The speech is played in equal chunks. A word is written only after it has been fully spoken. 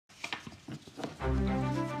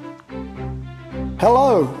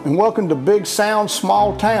Hello, and welcome to Big Sound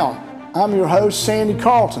Small Town. I'm your host, Sandy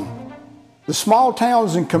Carlton. The small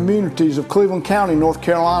towns and communities of Cleveland County, North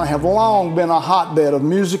Carolina have long been a hotbed of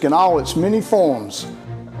music in all its many forms.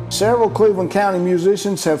 Several Cleveland County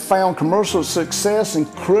musicians have found commercial success and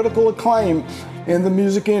critical acclaim in the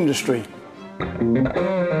music industry.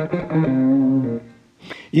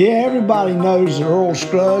 Yeah, everybody knows that Earl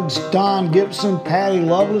Scruggs, Don Gibson, Patty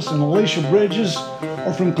Loveless, and Alicia Bridges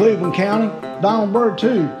are from Cleveland County. Donald Byrd,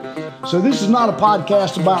 too. So this is not a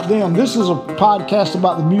podcast about them. This is a podcast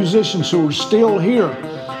about the musicians who are still here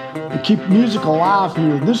and keep music alive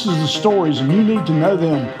here. This is the stories, and you need to know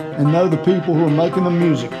them and know the people who are making the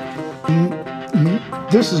music.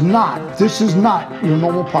 This is not your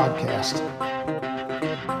normal podcast.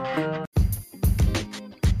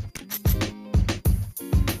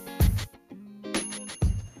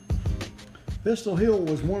 Pistol Hill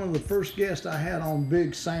was one of the first guests I had on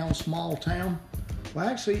Big Sound Small Town. Well,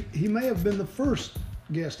 actually, he may have been the first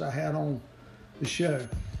guest I had on the show.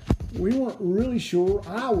 We weren't really sure.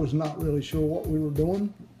 I was not really sure what we were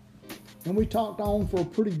doing. And we talked on for a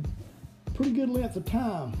pretty good length of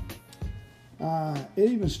time. It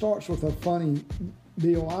even starts with a funny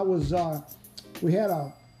deal. We had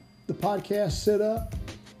the podcast set up.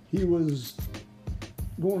 He was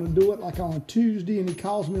going to do it like on a Tuesday, and he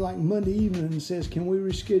calls me like Monday evening and says, "Can we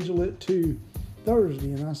reschedule it to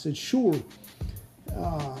Thursday?" And I said, "Sure."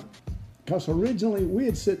 Because originally we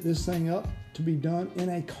had set this thing up to be done in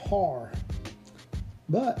a car.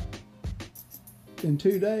 But in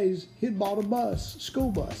 2 days, he'd bought a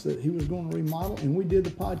school bus that he was going to remodel, and we did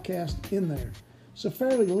the podcast in there. It's a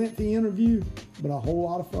fairly lengthy interview, but a whole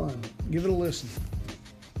lot of fun. Give it a listen.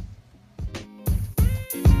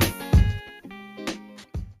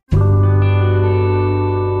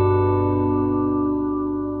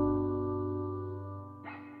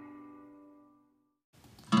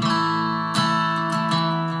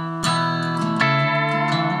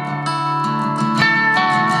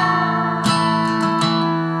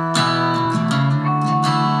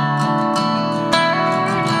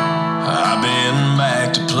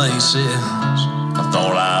 I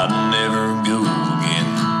thought I'd never go again.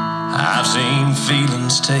 I've seen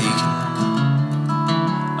feelings taken,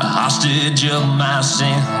 a hostage of my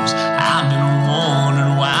sins. I've been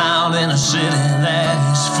wandering wild in a city that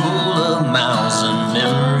is full of miles and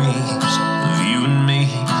memories of you and me,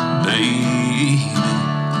 baby.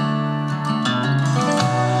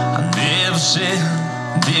 I never said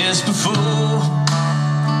this before,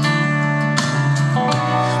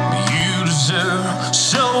 but you deserve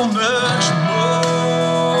so much more.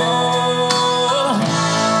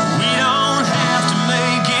 We don't have to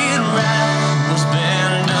make it right. What's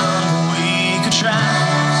been done, we could try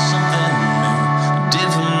something new, a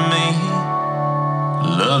different me,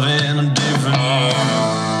 loving a different you.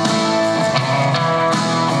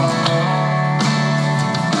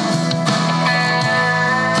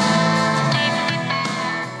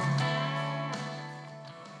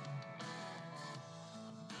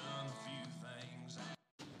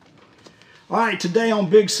 All right, today on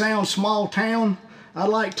Big Sound Small Town, I'd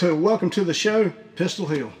like to welcome to the show Pistol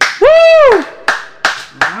Hill. Woo! All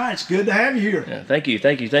right, it's good to have you here. Yeah, thank you.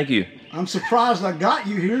 I'm surprised I got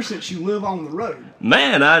you here since you live on the road.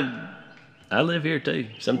 Man, I live here too.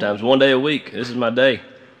 Sometimes one day a week. This is my day.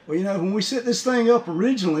 Well, you know, when we set this thing up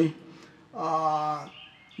originally,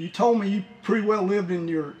 you told me you pretty well lived in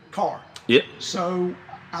your car. Yep. So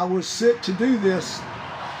I was set to do this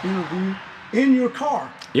interview in your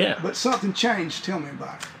car. Yeah. But something changed. Tell me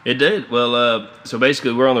about it. It did. Well, so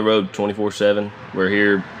basically we're on the road 24/7. We're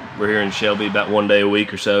here in Shelby about one day a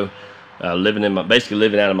week or so. Living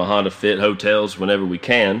out of my Honda Fit hotels whenever we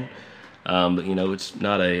can. But you know, there's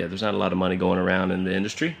not a lot of money going around in the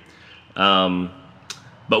industry.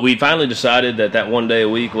 But we finally decided that one day a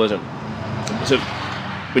week wasn't. So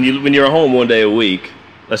when you're home one day a week,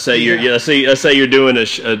 let's say you're doing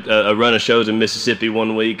a run of shows in Mississippi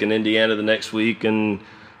one week and Indiana the next week and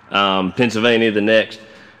Pennsylvania the next.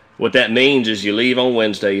 What that means is you leave on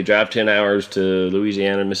Wednesday, you drive 10 hours to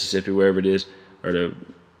Louisiana, Mississippi, wherever it is, and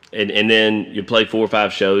then you play 4 or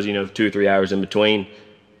 5 shows, 2 or 3 hours in between,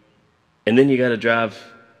 and then you got to drive.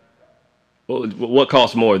 What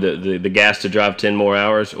costs more, the gas to drive 10 more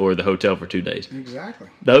hours or the hotel for 2 days? Exactly.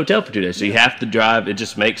 The hotel for 2 days. So you have to drive. It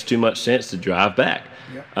just makes too much sense to drive back.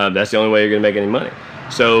 Yep. That's the only way you're going to make any money.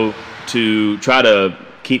 So to try to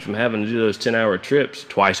keep from having to do those 10-hour trips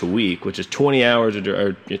twice a week, which is 20 hours of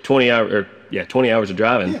driving.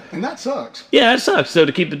 Yeah, and that sucks. Yeah, that sucks. So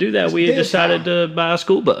to do that, we decided to buy a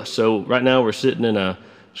school bus. So right now we're sitting in a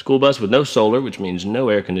school bus with no solar, which means no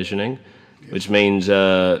air conditioning, which means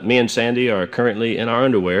me and Sandy are currently in our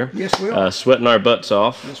underwear. Yes, we are. Sweating our butts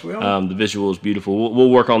off. Yes, we are. The visual is beautiful. We'll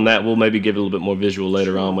work on that. We'll maybe give it a little bit more visual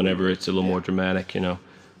later on whenever it's a little more dramatic, you know.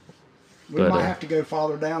 We might have to go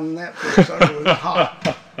farther down than that for it's really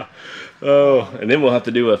hot. Oh, and then we'll have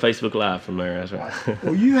to do a Facebook Live from there. That's right.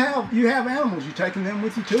 Well, you have animals. You taking them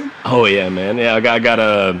with you too? Oh yeah, man. Yeah, I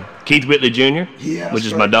got Keith Whitley Jr., which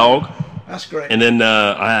is my dog. That's great. And then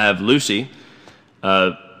I have Lucy.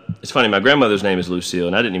 It's funny. My grandmother's name is Lucille,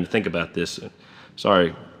 and I didn't even think about this.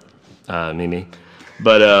 Sorry, Mimi.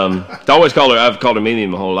 But I always call her. I've called her Mimi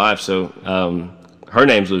my whole life. So her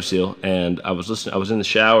name's Lucille, and I was listening. I was in the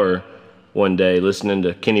shower one day listening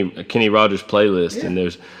to Kenny Rogers' playlist, and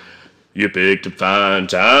there's "You picked a fine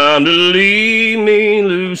time to leave me,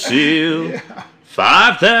 Lucille.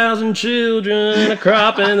 5,000 children, a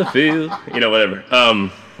crop in the field." You know, whatever.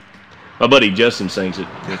 My buddy Justin sings it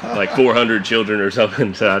with like 400 children or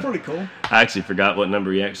something. So pretty cool. I actually forgot what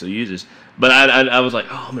number he actually uses, but I was like,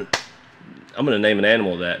 oh, I'm gonna name an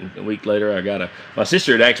animal that. And a week later, my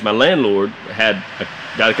sister had actually, my landlord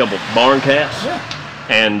got a couple barn calves,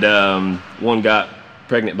 and one got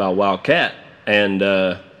pregnant by a wild cat,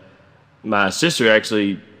 and my sister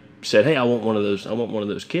actually said, "Hey, I want one of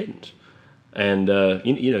those kittens," and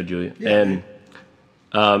you know Julia, and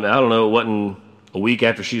I don't know, it wasn't a week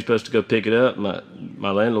after she was supposed to go pick it up,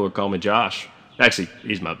 my landlord called me Josh. Actually,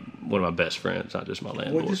 he's one of my best friends, not just my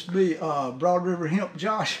landlord. Would this be Broad River Hemp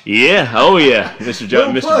Josh? Yeah, oh yeah, Mr.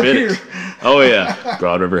 Bennett. Here. Oh yeah,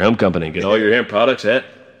 Broad River Hemp Company. Get all your hemp products at.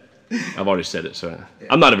 I've already said it, so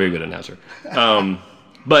I'm not a very good announcer.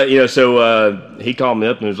 But you know, so he called me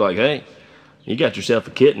up and was like, "Hey, you got yourself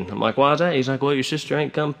a kitten." I'm like, "Why's that?" He's like, "Well, your sister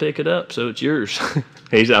ain't come pick it up, so it's yours."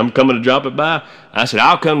 He said, "I'm coming to drop it by." I said,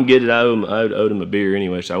 "I'll come get it." I owed him a beer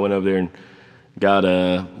anyway, so I went over there and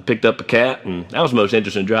picked up a cat, and that was the most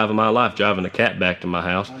interesting drive of my life, driving a cat back to my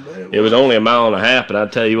house. It was only 1.5 miles, but I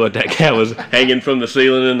tell you what, that cat was hanging from the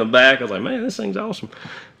ceiling in the back. I was like, "Man, this thing's awesome."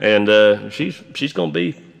 And she's gonna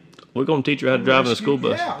be. We're gonna teach her how to drive in the school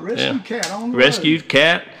bus. Yeah, rescued cat on the rescued road.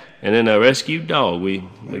 Cat. And then a rescued dog. We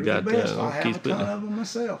got I have Keith a ton Whitley. of them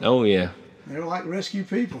myself. Oh yeah. They're like rescue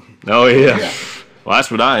people. Oh yeah. Well,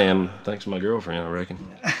 that's what I am. Thanks to my girlfriend, I reckon.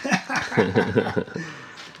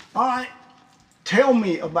 All right. Tell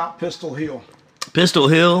me about Pistol Hill. Pistol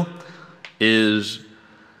Hill is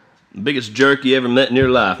the biggest jerk you ever met in your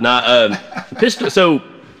life. Now, Pistol. So,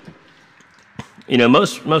 you know,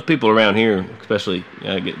 most people around here, especially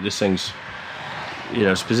this thing's, you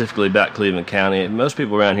know, specifically about Cleveland County. Most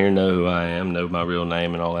people around here know who I am, know my real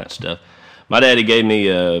name and all that stuff. My daddy gave me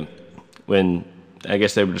when I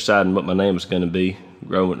guess they were deciding what my name was going to be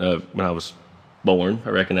when I was born. I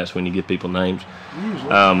reckon that's when you give people names.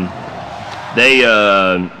 They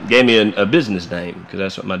gave me a business name because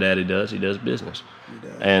that's what my daddy does. He does business.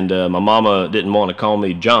 And my mama didn't want to call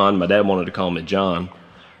me John. My dad wanted to call me John.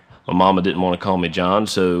 My mama didn't want to call me John,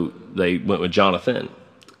 so they went with Jonathan.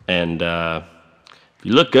 And if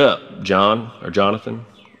you look up John or Jonathan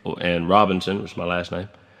and Robinson, which is my last name,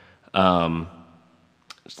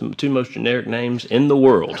 it's the two most generic names in the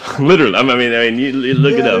world. Literally. I mean, you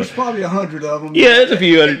look it up. There's probably 100 of them. Yeah, there's a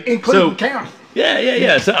few hundred. In Cleveland County.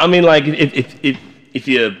 Yeah. So I mean, like, if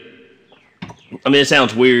you, I mean, it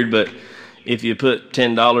sounds weird, but if you put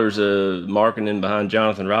 $10 of marketing behind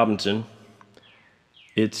Jonathan Robinson,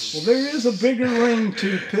 it's well, there is a bigger ring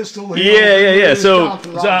to Pistol Hill. Yeah. So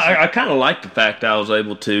I kind of like the fact I was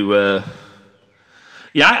able to.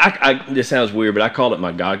 This sounds weird, but I call it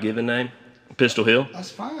my God-given name, Pistol Hill.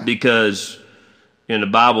 That's fine. Because in the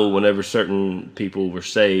Bible, whenever certain people were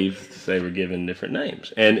saved, they were given different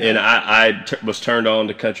names. And I was turned on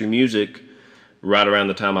to country music right around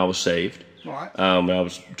the time I was saved. Right. When I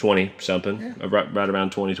was 20-something, right around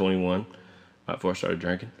 2021, right before I started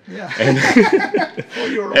drinking. Yeah. And, well,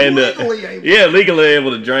 you were and legally able. Yeah, legally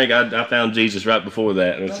able to drink. I found Jesus right before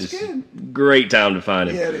that. It was That's just good. a great time to find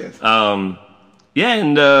him. Yeah, it is. Yeah,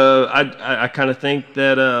 and I kind of think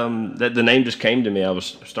that that the name just came to me. I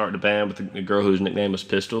was starting a band with a girl whose nickname was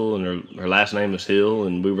Pistol, and her last name was Hill,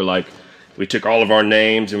 and we took all of our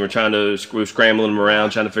names and we were scrambling them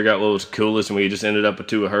around trying to figure out what was coolest, and we just ended up with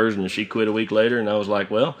two of hers, and she quit a week later, and I was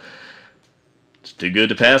like, well, it's too good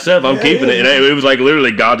to pass up. I'm keeping it. And it was like literally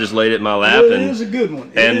God just laid it in my lap. Well, it is a good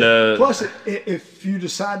one. And plus, if you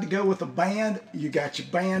decide to go with a band, you got your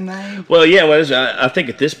band name. Well, yeah. Well, I think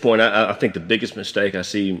at this point, I think the biggest mistake I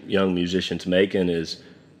see young musicians making is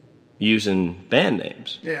using band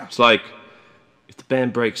names. Yeah. It's like if the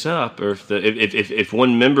band breaks up, or if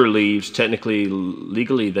one member leaves, technically,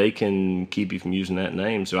 legally, they can keep you from using that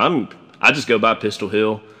name. So I just go by Pistol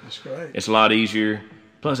Hill. That's great. It's a lot easier.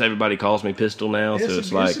 Plus, everybody calls me Pistol now, so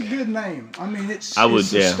it's like... It's a good name. I mean, it's a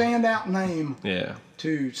standout name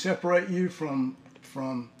to separate you from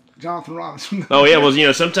Jonathan Robinson. Oh, yeah, well, you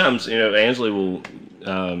know, sometimes, you know, Ansley will...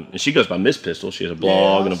 and she goes by Miss Pistol. She has a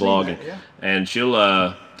blog and a blog. And she'll...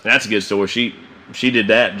 that's a good story. She did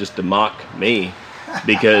that just to mock me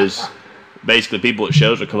because basically people at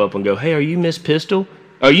shows would come up and go, "Hey, are you Miss Pistol?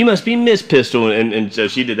 Oh, you must be Miss Pistol." And so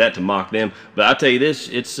she did that to mock them. But I tell you this,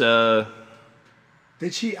 it's...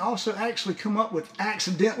 Did she also actually come up with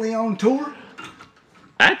Accidentally on Tour?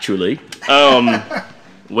 Actually,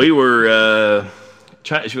 we were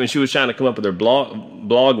when she was trying to come up with her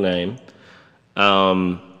blog name. We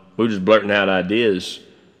were just blurting out ideas,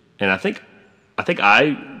 and I think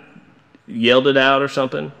I yelled it out or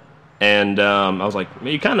something. And I was like,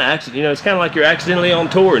 "You kind of it's kind of like you're accidentally on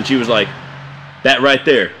tour." And she was like, "That right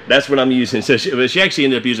there, that's what I'm using." So she actually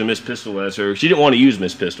ended up using Miss Pistol as her. She didn't want to use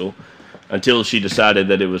Miss Pistol until she decided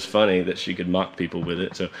that it was funny that she could mock people with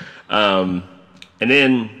it. So, or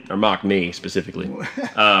mock me specifically.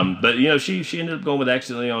 But you know, she ended up going with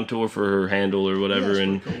Accidentally on Tour for her handle or whatever,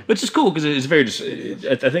 and cool. Which is cool because it's very.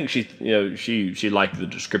 I think she liked the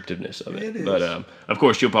descriptiveness of it. But of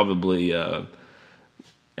course, she'll probably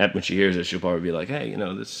when she hears it, she'll probably be like, "Hey, you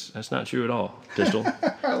know, that's not true at all, Pistol."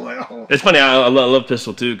 Well, it's funny. I love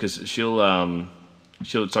Pistol too because she'll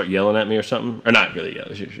start yelling at me or something, or not really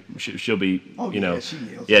yelling. She'll be,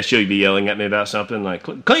 she'll be yelling at me about something like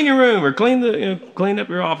clean your room or clean up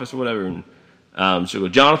your office or whatever. And she'll go,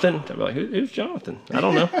 "Jonathan." I'll be like, "Who's Jonathan? I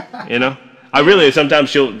don't know." You know, I really sometimes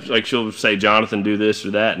she'll say, "Jonathan, do this or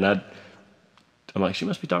that," and I'm like, she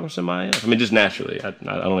must be talking to somebody else. I mean, just naturally, I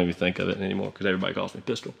don't even think of it anymore because everybody calls me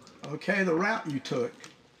Pistol. Okay, the route you took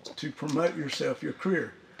to promote yourself, your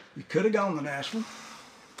career, you could have gone to Nashville.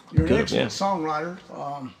 You're an excellent songwriter.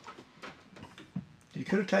 You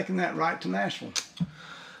could have taken that right to Nashville.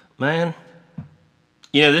 Man,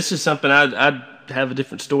 you know, this is something I'd have a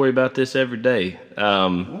different story about this every day.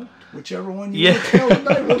 Well, whichever one you want to tell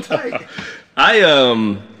today, we'll take. I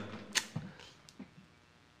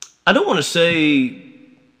don't want to say.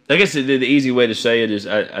 I guess the easy way to say it is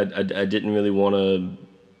I didn't really want to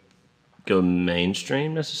go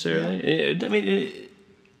mainstream necessarily. Yeah. I mean.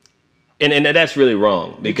 And that's really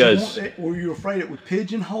wrong because... Were you afraid it would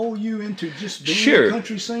pigeonhole you into just being a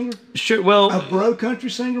country singer? Sure, well... A bro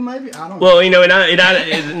country singer, maybe? I don't know. Well, you know,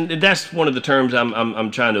 and that's one of the terms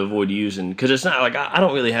I'm trying to avoid using because it's not like I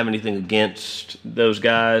don't really have anything against those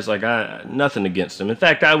guys. Like, nothing against them. In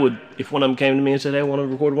fact, I would, if one of them came to me and said, "Hey, I want to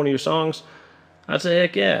record one of your songs," I'd say,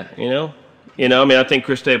 "Heck yeah," you know? I mean, I think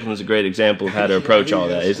Chris Stapleton's a great example of how to approach all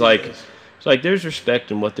that. It's like there's respect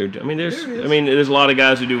in what they're doing. I mean, there's a lot of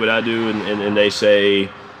guys who do what I do, and they say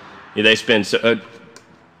they spend.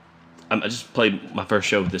 I just played my first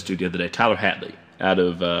show with this dude the other day, Tyler Hatley, out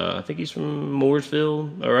of I think he's from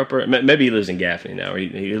Mooresville or maybe he lives in Gaffney now. Or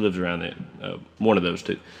he lives around there, one of those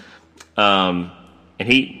two. And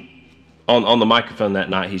he on the microphone that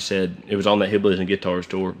night he said it was on that Hillbillies and Guitars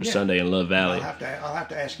tour Sunday in Love Valley. I'll have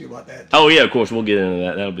to ask you about that. Oh yeah, of course we'll get into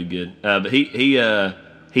that. That'll be good. But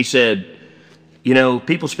he said, you know,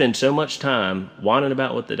 people spend so much time whining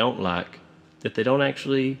about what they don't like that they don't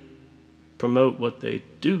actually promote what they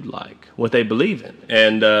do like, what they believe in.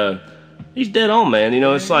 And he's dead on, man. You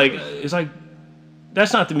know, it's like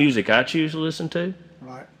that's not the music I choose to listen to.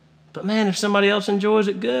 Right. But man, if somebody else enjoys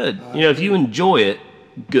it, good. You know, if you enjoy it,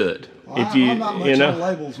 good. Well, I'm not much on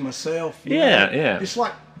labels myself. Yeah. It's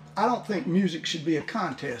like I don't think music should be a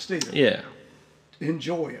contest either. Yeah.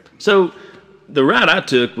 Enjoy it. So the route I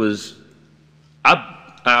took was.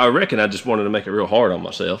 I reckon I just wanted to make it real hard on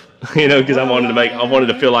myself, you know, because I wanted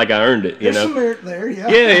to feel like I earned it, you know. There's some merit there, yeah.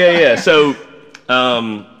 Yeah. So,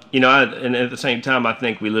 you know, and at the same time, I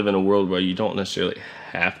think we live in a world where you don't necessarily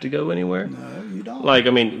have to go anywhere. No, you don't. Like, I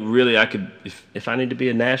mean, really, I could, if I need to be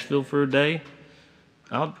in Nashville for a day,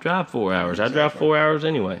 I'll drive 4 hours. I drive 4 hours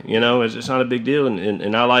anyway, you know. It's not a big deal,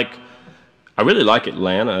 and I really like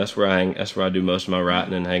Atlanta. That's where I do most of my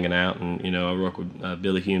writing and hanging out, and you know, I work with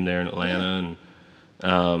Billy Hume there in Atlanta, and.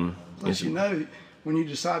 Plus, you know, when you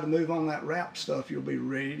decide to move on that rap stuff, you'll be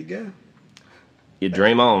ready to go. You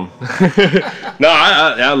dream on. No,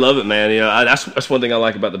 I love it, man. You know, that's one thing I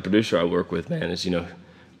like about the producer I work with, man. Is, you know,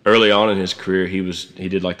 early on in his career, he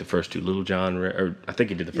did like the first two Little John, or I think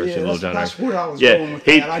he did the first two Little John. That's where I was going with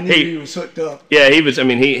that. I knew he was hooked up. Yeah, he was. I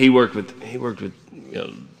mean, he worked with you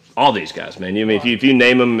know, all these guys, man. You mean if you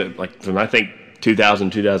name them, like from I think 2000,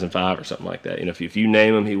 2005 or something like that. You know, if you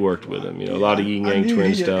name him, he worked with him. You know, a lot of Yin Yang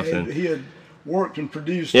Twin stuff. He had worked and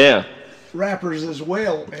produced rappers as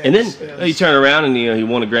well. And then you turn around and, you know, he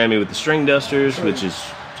won a Grammy with the String Dusters, which is,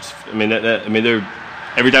 just, I mean, they're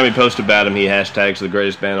every time he posts about them, he hashtags the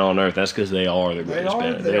greatest band on earth. That's because they are the greatest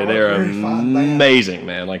band. They're amazing,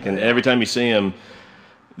 man. Like, and every time you see them,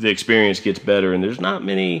 the experience gets better. And there's not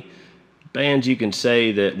many bands you can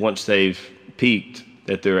say that once they've peaked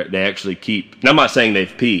that they actually keep. And I'm not saying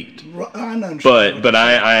they've peaked, but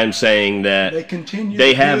I am saying that they continue.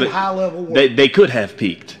 They have high level work. They could have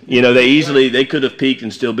peaked. You know, they could have peaked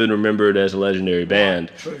and still been remembered as a legendary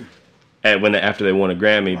band. True. After they won a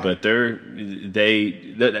Grammy, but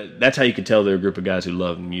that's how you can tell they're a group of guys who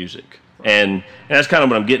love music, and that's kind of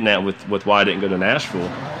what I'm getting at with why I didn't go to Nashville,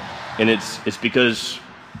 and it's because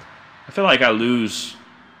I feel like I'm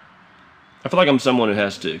someone who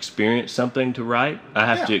has to experience something to write. I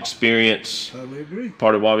have to experience. Totally agree.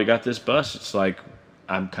 Part of why we got this bus. It's like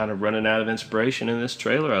I'm kind of running out of inspiration in this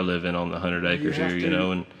trailer I live in on the 100 acres here, you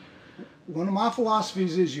know, and. One of my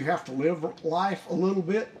philosophies is you have to live life a little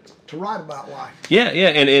bit to write about life. Yeah,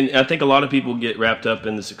 and I think a lot of people get wrapped up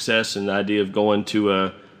in the success and the idea of going to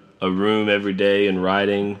a room every day and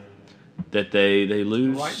writing that they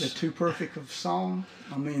lose. Write the too perfect of song.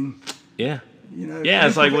 I mean, yeah, you know,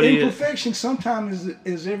 it's like what do you? Imperfection sometimes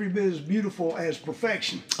is every bit as beautiful as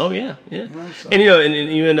perfection. Oh yeah. You know, so. And you know, and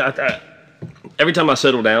even every time I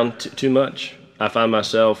settle down too much, I find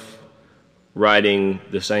myself writing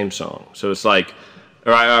the same song. So it's like,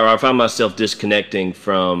 or I find myself disconnecting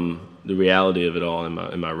from the reality of it all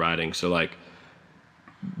in my writing. So like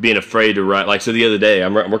being afraid to write. Like, so the other day,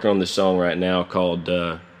 I'm working on this song right now called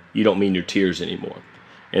 "You Don't Mean Your Tears Anymore,"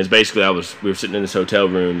 and it's basically we were sitting in this hotel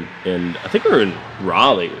room, and I think we were in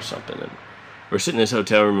Raleigh or something, and we're sitting in this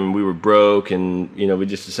hotel room, and we were broke, and you know we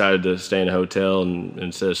just decided to stay in a hotel and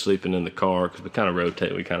instead of sleeping in the car because we kind of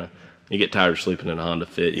rotate, you get tired of sleeping in a Honda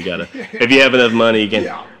Fit. You gotta, if you have enough money, you can.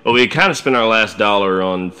 Yeah. Well, we kind of spent our last dollar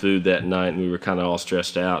on food that night, and we were kind of all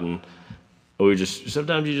stressed out, and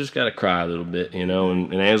sometimes you just gotta cry a little bit, you know.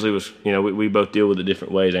 And Ansley was, you know, we both deal with it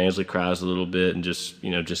different ways. Ansley cries a little bit and just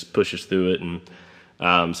pushes through it, and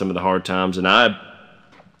some of the hard times. And I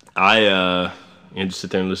just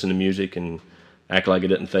sit there and listen to music and act like it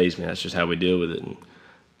doesn't faze me. That's just how we deal with it. And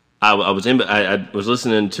I was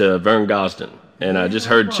listening to Vern Gosdin. And I just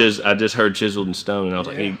heard Chiseled in Stone, and I was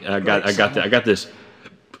like, hey, I got this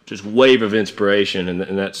just wave of inspiration,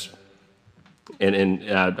 and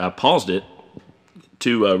I paused it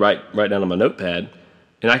to write down on my notepad,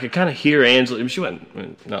 and I could kind of hear Ansley. She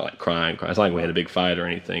wasn't not like crying. It's not like we had a big fight or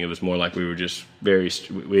anything. It was more like we were just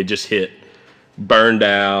we had just hit burned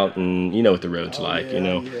out, and you know what the road's like. Yeah, you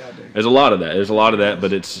know, yeah, there's a lot of that,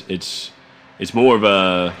 but it's more of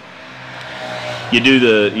a. You do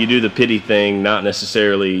the pity thing, not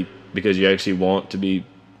necessarily because you actually want to be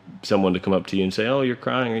someone to come up to you and say, "Oh, you're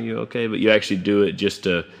crying. Are you okay?" But you actually do it just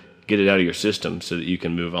to get it out of your system so that you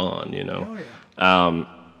can move on. You know. Oh, yeah.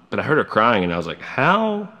 But I heard her crying, and I was like,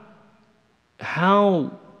 "How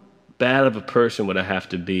bad of a person would I have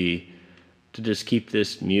to be to just keep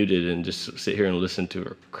this muted and just sit here and listen to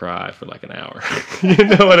her cry for like an hour, you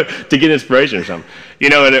know, to get inspiration or something, you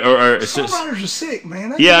know, or songwriters are sick,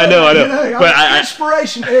 man. I know. But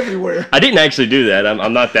inspiration everywhere. I didn't actually do that.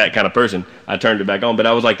 I'm not that kind of person. I turned it back on, but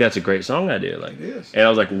I was like, that's a great song idea. Like, it is. And I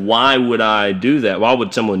was like, why would I do that? Why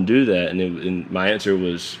would someone do that? And my answer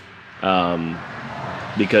was,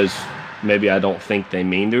 because maybe I don't think they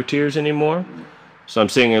mean their tears anymore. So I'm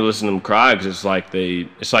sitting there listening to them cry because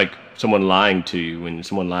it's like someone lying to you. When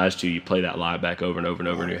someone lies to you, you play that lie back over and over and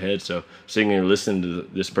over in your head. So sitting there listening to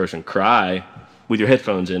this person cry with your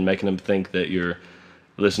headphones in, making them think that you're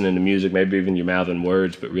listening to music, maybe even you're mouthing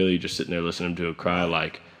words, but really just sitting there listening to a cry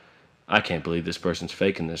like, I can't believe this person's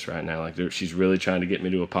faking this right now. Like she's really trying to get me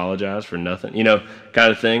to apologize for nothing, you know,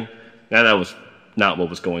 kind of thing. Now that was not what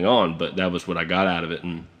was going on, but that was what I got out of it.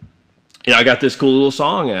 And you know, I got this cool little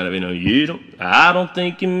song out of it. You know, I don't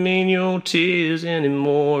think you mean your tears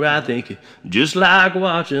anymore. I think it just like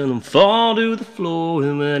watching them fall to the floor.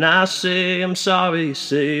 And when I say I'm sorry, you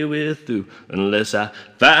say we're through. Unless I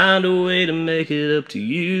find a way to make it up to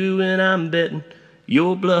you. And I'm betting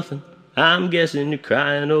you're bluffing. I'm guessing you're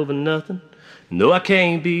crying over nothing. No, I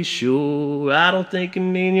can't be sure. I don't think you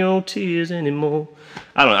mean your tears anymore.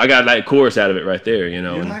 I don't know. I got that chorus out of it right there, you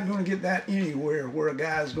know. You're not going to get that anywhere where a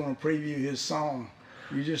guy's going to preview his song.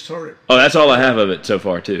 You just heard it. Oh, that's all I have of it so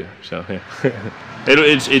far too. So yeah.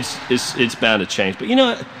 it's bound to change. But you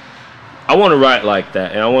know, I want to write like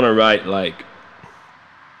that, and I want to write like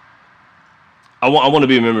I want to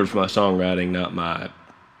be remembered for my songwriting, not my.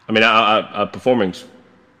 I mean, I performing's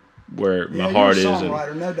where my heart is. You're a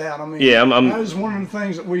songwriter, no doubt. I mean, yeah, that is one of the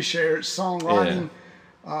things that we share. It's songwriting.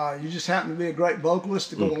 Yeah. You just happen to be a great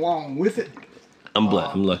vocalist to go along with it. I'm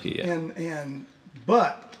lucky, yeah.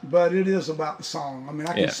 But but it is about the song. I mean,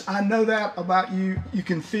 I know that about you. You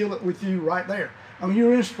can feel it with you right there. I mean,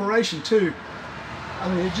 your inspiration too.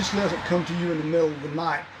 I mean, it just doesn't come to you in the middle of the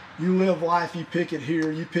night. You live life, you pick it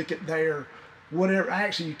here, you pick it there, whatever.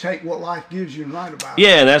 Actually, you take what life gives you and write about it.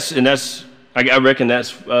 Yeah, and that's. I reckon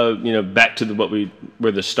that's back to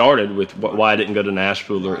where this started with why I didn't go to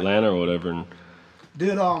Nashville or Atlanta or whatever.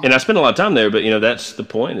 And I spent a lot of time there, but that's the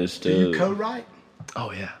point is to. Do you co-write?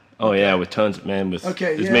 Oh yeah, with tons, man, with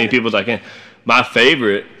as many people as I can. My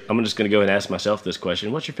favorite. I'm just going to go ahead and ask myself this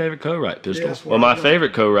question: what's your favorite co-write, Pistol? Yes, well, my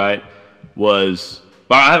favorite co-write was.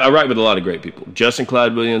 Well, I write with a lot of great people. Justin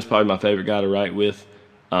Clyde Williams, probably my favorite guy to write with.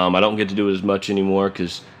 I don't get to do it as much anymore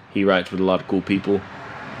because he writes with a lot of cool people.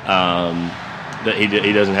 That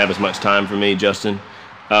he doesn't have as much time for me, Justin.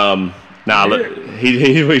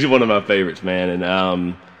 He's one of my favorites, man.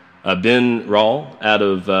 And Ben Rawl out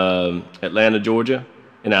of Atlanta, Georgia,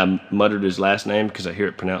 and I muttered his last name because I hear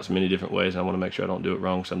it pronounced many different ways. I want to make sure I don't do it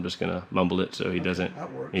wrong, so I'm just gonna mumble it so he doesn't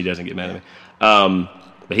get mad at me.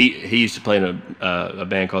 But he used to play in a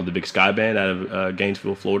band called the Big Sky Band out of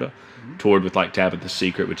Gainesville, Florida. Toured with like Tabitha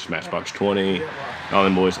Secret, which is Matchbox 20, all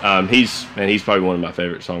them boys. He's probably one of my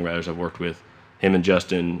favorite songwriters I've worked with. Him and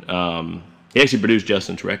Justin. He actually produced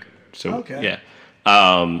Justin's record. So yeah.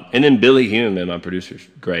 And then Billy Hume, man, my producer's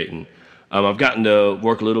great. And I've gotten to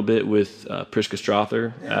work a little bit with Priska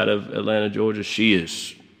Strother out of Atlanta, Georgia. She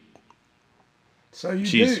is. So you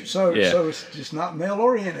do. So it's just not male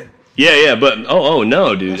oriented. Yeah, but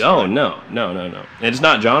no, dude, no. And it's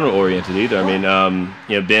not genre oriented either. I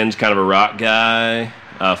mean, Ben's kind of a rock guy,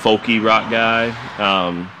 folky rock guy.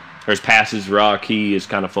 Or his past is rock, he is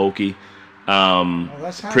kind of folky.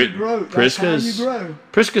 That's how you grow.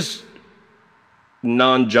 Priska's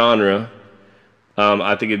non-genre.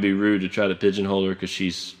 I think it'd be rude to try to pigeonhole her because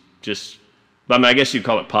she's just. I mean, I guess you'd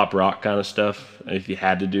call it pop rock kind of stuff if you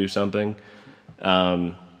had to do something.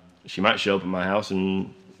 She might show up at my house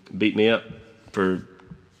and beat me up for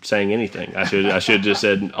saying anything. I should have just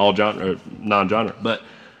said all genre, non-genre. But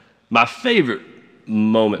my favorite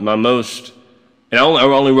moment, my most, and I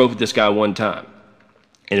only wrote with this guy one time,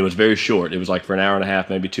 and it was very short. It was like for an hour and a half,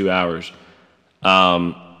 maybe 2 hours.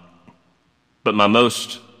 But my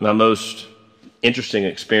most interesting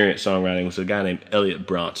experience songwriting was a guy named Elliot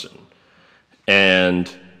Bronson,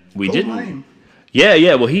 and we cool didn't. Name.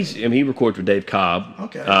 Yeah. Well, he recorded with Dave Cobb.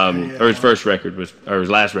 Okay. Or his first record his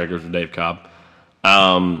last record was with Dave Cobb.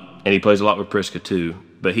 And he plays a lot with Priska too.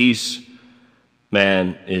 But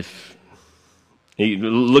man, if you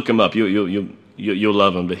look him up, you'll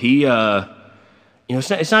love him. But he,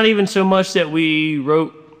 it's not even so much that we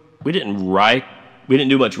didn't write. We didn't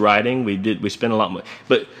do much writing. We spent a lot more.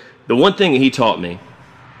 But the one thing he taught me,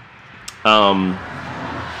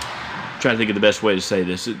 trying to think of the best way to say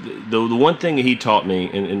this. The one thing he taught me,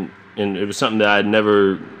 and it was something that I had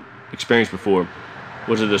never experienced before,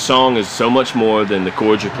 was that a song is so much more than the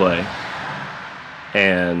chords you play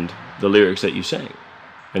and the lyrics that you sing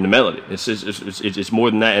and the melody. It's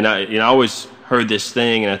more than that. And I always heard this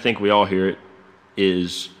thing, and I think we all hear it,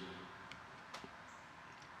 is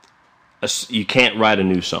you can't write a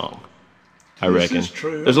new song, I reckon. This is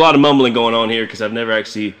true. There's a lot of mumbling going on here because I've never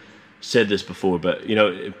actually said this before, but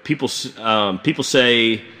people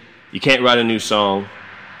say you can't write a new song.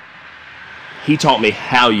 He taught me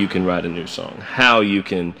how you can write a new song, how you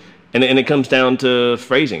can, and it comes down to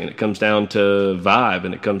phrasing, and it comes down to vibe,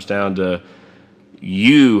 and it comes down to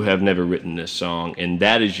you have never written this song, and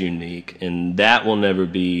that is unique, and that will never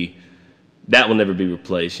be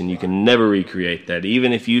replaced, and you can never recreate that,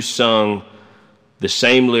 even if you sung the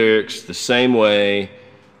same lyrics the same way,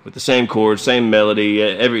 with the same chords, same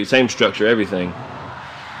melody, same structure, everything.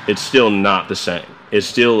 It's still not the same. It's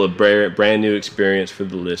still a brand new experience for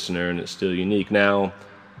the listener, and it's still unique. Now,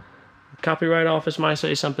 Copyright Office might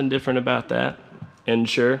say something different about that, and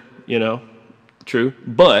sure, true.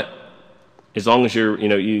 But as long as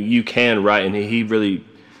you can write, and he really,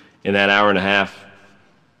 in that hour and a half,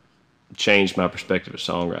 changed my perspective of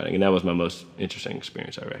songwriting, and that was my most interesting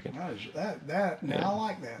experience, I reckon. I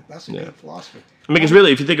like that. That's a good philosophy. I mean, because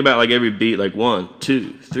really, if you think about like every beat, like 1,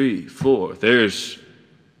 2, 3, 4, there's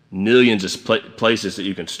millions of places that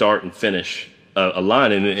you can start and finish a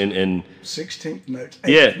line in 16th notes,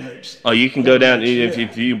 8th notes. Oh, you can go down if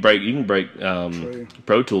you can break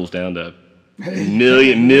Pro Tools down to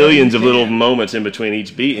millions of little moments in between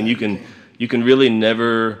each beat, and you can really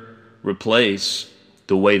never replace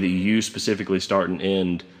the way that you specifically start and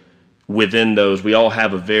end within those. We all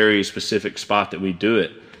have a very specific spot that we do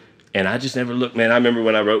it. And I just never looked, man. I remember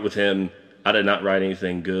when I wrote with him, I did not write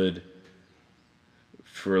anything good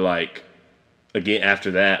for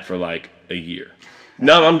after that for a year.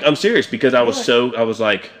 No, I'm serious because I was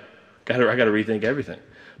like, I got to rethink everything.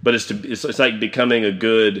 But it's like becoming a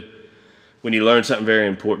good, when you learn something very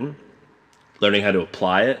important, learning how to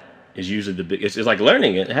apply it is usually the big. It's like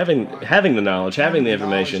learning it, having the knowledge, having the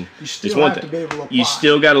information. You still it's one have thing. to be able to apply. You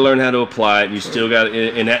still got to learn how to apply it. You still got,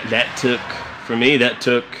 and that took for me. That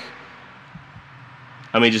took.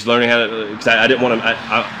 I mean, just learning how to. Because I didn't want to.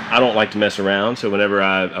 I don't like to mess around. So whenever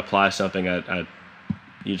I apply something,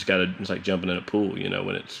 you just got to. It's like jumping in a pool.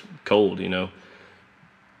 When it's cold.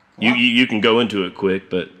 You can go into it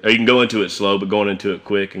quick, or you can go into it slow, but going into it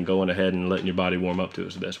quick and going ahead and letting your body warm up to it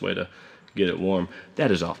is the best way to get it warm.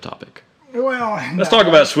 That is off topic. Well, let's talk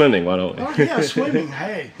about swimming. Why don't we? Oh, yeah, swimming.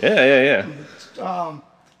 Hey. Yeah.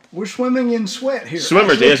 We're swimming in sweat here.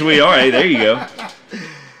 Swimmers, yes, we are. Hey, there you go.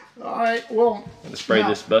 All right. Well, let's spray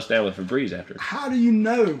this bus down with Febreze after. How do you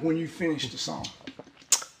know when you finished a song?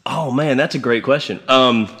 Oh man, that's a great question.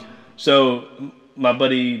 So my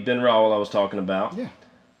buddy Ben Rawell, I was talking about. Yeah.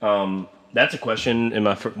 That's a question in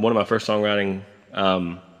one of my first songwriting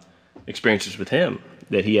experiences with him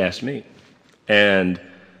that he asked me, and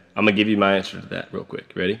I'm gonna give you my answer to that real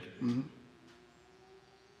quick. Ready? Mm-hmm.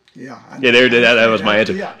 Yeah. That was my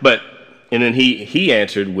answer. Yeah. And then he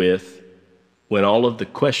answered with when all of the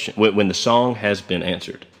when the song has been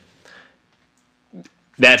answered.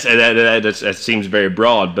 That seems very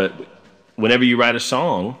broad, but whenever you write a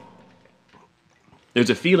song, there's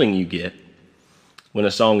a feeling you get when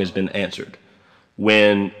a song has been answered.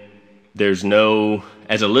 When there's no,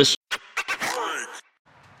 as a listener.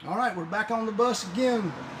 All right, we're back on the bus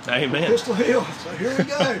again. Amen. Pistol Hill. So here we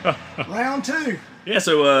go. Round 2. Yeah,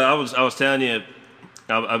 so I was telling you,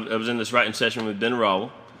 I was in this writing session with Ben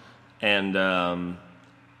Rawell, and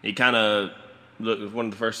he kind of, one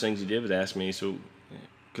of the first things he did was ask me, so,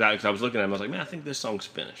 because I was looking at him, I was like, man, I think this song's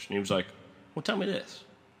finished. And he was like, well, tell me this.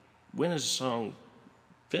 When is the song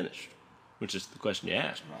finished? Which is the question you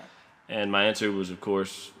asked. Right. And my answer was, of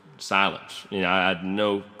course, silence. I had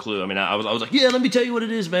no clue. I mean, I was like, yeah, let me tell you what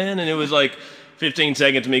it is, man. And it was like 15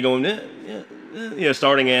 seconds of me going,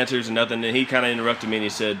 starting answers and nothing. And he kind of interrupted me and he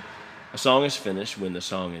said, a song is finished when the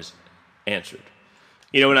song is answered.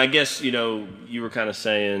 And I guess, you were kind of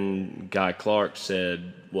saying Guy Clark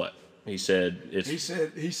said what? He said he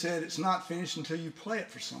said it's not finished until you play it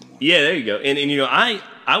for someone. Yeah, there you go. And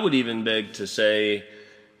I would even beg to say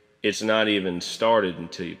it's not even started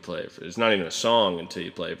until you play it for. It's not even a song until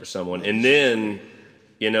you play it for someone. And then,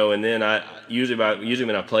 I usually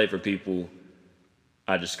when I play for people,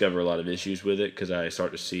 I discover a lot of issues with it because I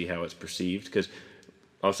start to see how it's perceived. Because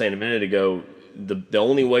I was saying a minute ago, the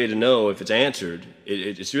only way to know if it's answered,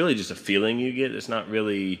 it's really just a feeling you get. It's not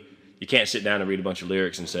really, you can't sit down and read a bunch of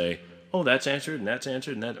lyrics and say, oh, that's answered and that's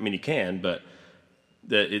answered and that. I mean, you can, but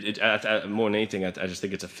more than anything, I just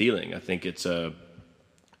think it's a feeling. I think it's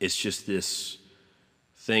just this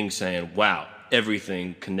thing saying, wow,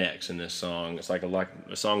 everything connects in this song. It's like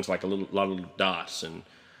a song's like lot of little dots, and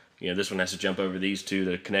this one has to jump over these two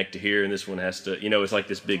to connect to here, and this one has to, it's like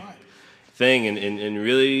this big thing, and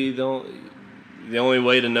really the only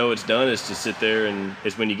way to know it's done is to sit there, and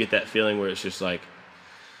is when you get that feeling where it's just like,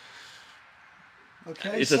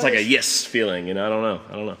 okay, it's just like a yes feeling, I don't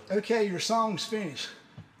know. Okay, your song's finished.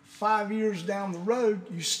 5 years down the road,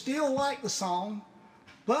 you still like the song,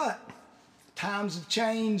 but times have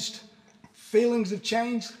changed, feelings have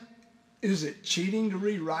changed. Is it cheating to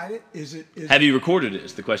rewrite it? Have you recorded it?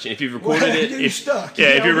 Is the question. If you've recorded it, you're stuck. Yeah,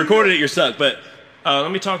 if you recorded it, you're stuck. But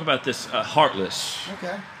let me talk about this. Heartless.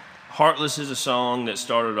 Okay. Heartless is a song that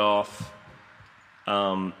started off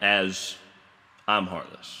as I'm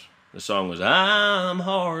heartless. The song was I'm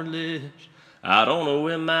heartless. I don't know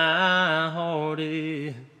where my heart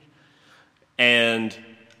is. And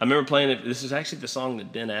I remember playing it. This is actually the song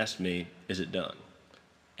that Ben asked me, is it done?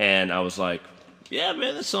 And I was like, yeah,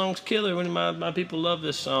 man, this song's killer. When my people love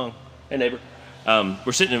this song. Hey, neighbor.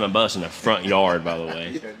 We're sitting in my bus in the front yard, by the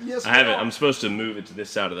way. Yes, I haven't. I'm supposed to move it to this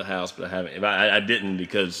side of the house, but I haven't. I didn't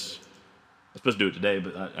because I was supposed to do it today,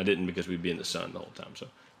 but I didn't because we'd be in the sun the whole time. So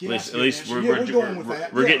at least we're going with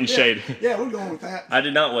that. We're getting shade. Yeah, we're going with that. I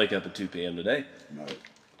did not wake up at 2 p.m. today. No.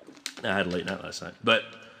 I had a late night last night. But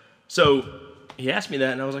so he asked me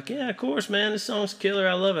that, and I was like, yeah, of course, man. This song's killer.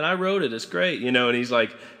 I love it. I wrote it. It's great. And he's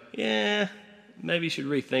like, yeah, maybe you should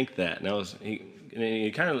rethink that. And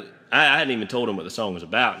he kind of, I hadn't even told him what the song was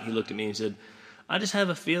about. He looked at me and said, I just have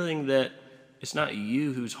a feeling that it's not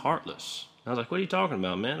you who's heartless. I was like, what are you talking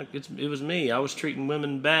about, man? It was me. I was treating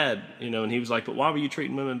women bad, And he was like, but why were you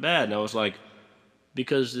treating women bad? And I was like,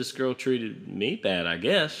 because this girl treated me bad, I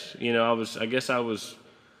guess. I guess I was,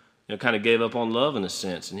 kind of gave up on love in a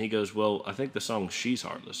sense. And he goes, well, I think the song She's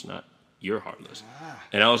Heartless, you're heartless.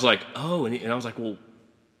 And I was like, oh, and I was like, well,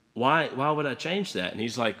 why would I change that? And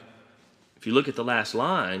he's like, if you look at the last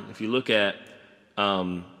line, if you look at,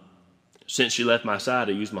 since she left my side,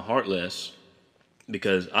 I used my heart less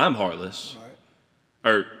because I'm heartless.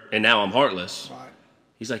 Right. And now I'm heartless. Right.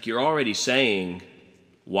 He's like, you're already saying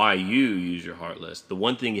why you use your heart less. The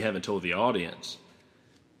one thing you haven't told the audience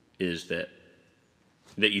is that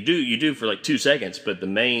you do for like 2 seconds, but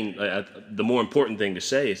the more important thing to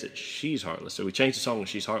say is that she's heartless. So we changed the song to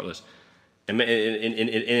She's Heartless. And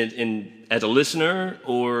as a listener,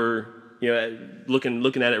 or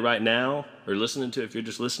looking at it right now, or listening to it, if you're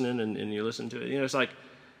just listening and you're listening to it, it's like,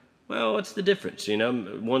 well, what's the difference?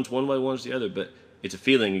 One's one way, one's the other, but it's a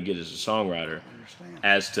feeling you get as a songwriter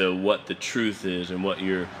as to what the truth is and whether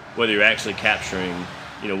you're actually capturing,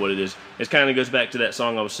 what it is. It kind of goes back to that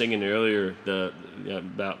song I was singing earlier,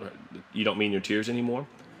 about You Don't Mean Your Tears Anymore.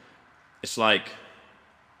 It's like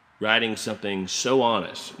writing something so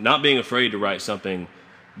honest, not being afraid to write something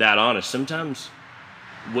that honest. Sometimes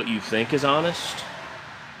what you think is honest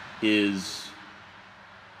is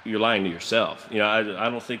you're lying to yourself. I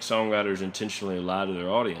don't think songwriters intentionally lie to their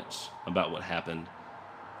audience about what happened.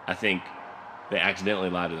 I think they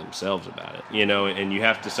accidentally lie to themselves about it, and you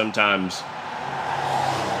have to sometimes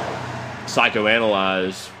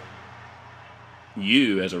psychoanalyze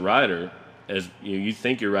you as a writer, as you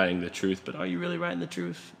think you're writing the truth, but are you really writing the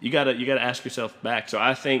truth? You gotta ask yourself back. So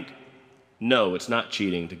I think, no, it's not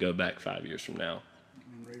cheating to go back 5 years from now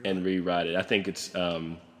and rewrite it. I think it's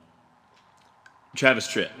Travis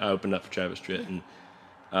Tritt. I opened up for Travis Tritt,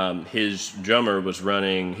 and his drummer was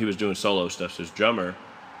running. He was doing solo stuff. So his drummer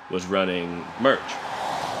was running merch,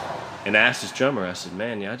 and I asked his drummer. I said,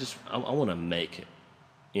 "Man, I want to make it."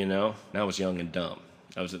 And I was young and dumb.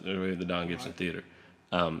 I was at the Don Gibson Theater.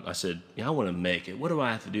 I said, I want to make it. What do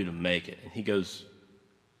I have to do to make it? And he goes,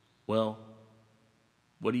 well,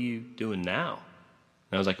 what are you doing now?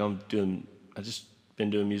 And I was like, I just been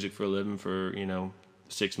doing music for a living for,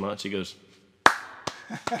 6 months. He goes,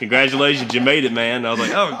 congratulations, you made it, man. I was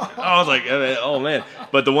like, oh man.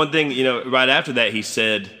 But the one thing, right after that, he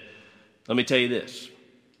said, let me tell you this.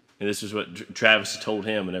 And this is what Travis told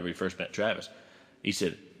him whenever he first met Travis. He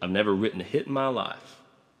said, I've never written a hit in my life,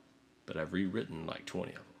 but I've rewritten like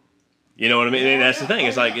 20 of them. You know what I mean? And that's the thing.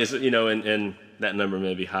 It's like, and that number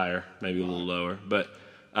may be higher, maybe a little lower. But,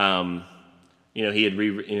 he had,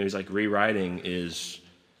 he's like, rewriting is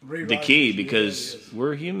the key because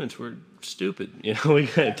we're humans. We're stupid.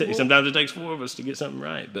 Sometimes it takes 4 of us to get something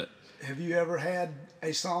right. But have you ever had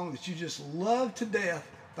a song that you just loved to death,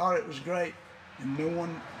 thought it was great, and no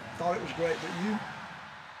one thought it was great but you?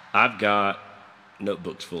 I've got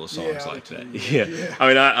notebooks full of songs like that. Yeah. I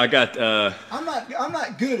mean, I got. I'm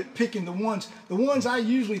not good at picking the ones. The ones I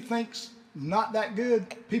usually think's not that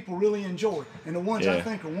good, people really enjoy, and the ones I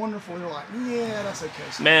think are wonderful, they're like, yeah, that's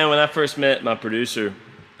okay. So, man, when I first met my producer,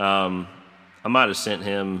 I might have sent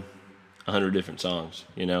him 100 different songs,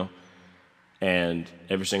 and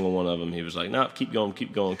every single one of them, he was like, no, keep going.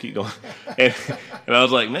 and I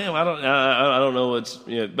was like, man, I don't know what's,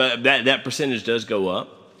 but that percentage does go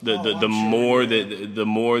up. The more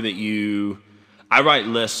that you, I write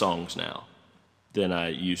less songs now than I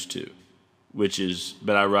used to,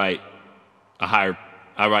 but I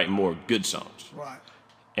write more good songs, right,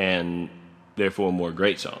 and therefore more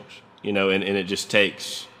great songs, and it just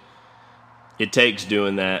takes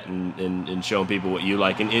doing that and showing people what you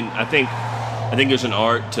like, and I think there's an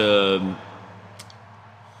art to,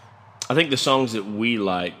 I think the songs that we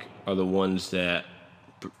like are the ones that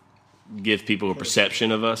give people a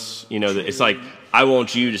perception of us, that it's like, I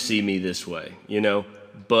want you to see me this way,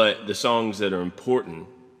 but the songs that are important,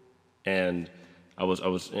 and I was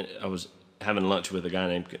having lunch with a guy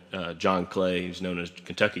named John Clay, who's known as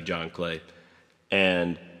Kentucky John Clay,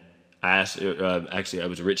 and I asked, actually I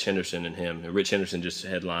was Rich Henderson and him. Rich Henderson just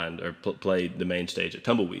headlined or played the main stage at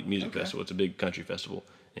Tumbleweed Music Festival. It's a big country festival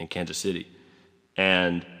in Kansas City,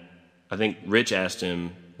 and I think Rich asked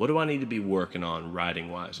him, what do I need to be working on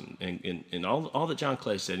writing-wise? And all that John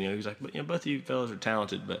Clay said, he's like, both of you fellas are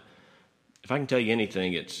talented, but if I can tell you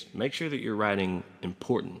anything, it's make sure that you're writing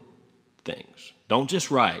important things. Don't just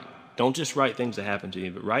write things that happen to you,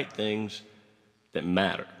 but write things that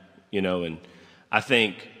matter, and I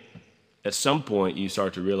think at some point you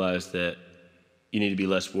start to realize that you need to be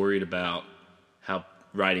less worried about how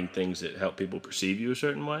writing things that help people perceive you a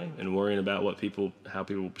certain way and worrying about how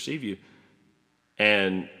people perceive you,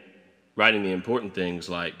 and writing the important things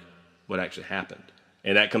like what actually happened.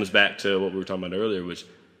 And that comes back to what we were talking about earlier, which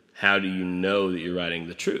how do you know that you're writing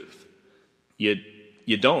the truth? You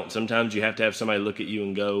don't. Sometimes you have to have somebody look at you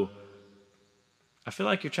and go, I feel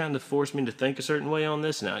like you're trying to force me to think a certain way on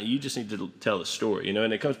this. Now you just need to tell a story, you know.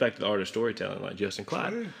 And it comes back to the art of storytelling, like Justin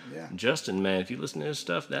Clyde. True, yeah. Justin, man, if you listen to his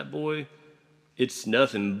stuff, that boy, it's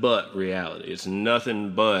nothing but reality. It's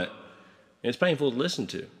nothing but. It's painful to listen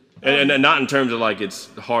to, and not in terms of like it's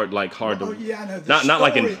hard to. Yeah, I know. Not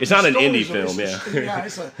like it's not an indie film. Yeah,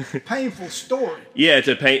 it's a painful story. Yeah, it's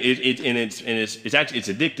a pain. It's actually it's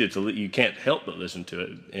addictive to. You can't help but listen to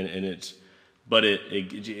it, and it's. But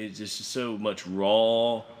it's just so much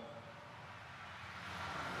raw.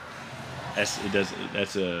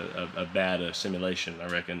 That's a bad assimilation, I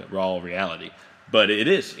reckon. Raw reality, but it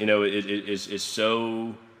is. You know, it's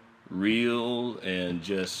so real and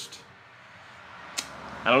just.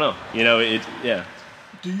 I don't know. You know, yeah.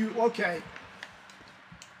 Do you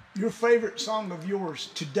Your favorite song of yours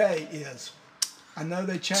today is? I know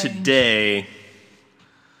they changed. Today.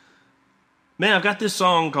 Man, I've got this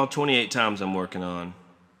song called 28 Times I'm working on.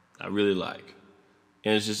 I really like.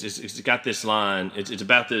 And it's got this line. It's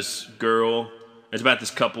about this girl. It's about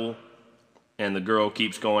this couple. And the girl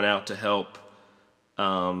keeps going out to help,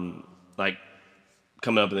 like,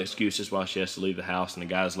 coming up with excuses while she has to leave the house. And the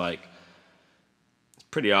guy's like, it's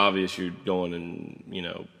pretty obvious you're going and, you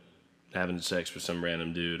know, having sex with some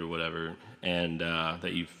random dude or whatever. And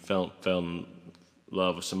that you fell in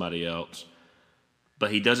love with somebody else.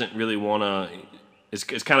 But he doesn't really want to.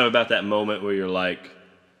 It's kind of about that moment where you're like,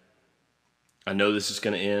 I know this is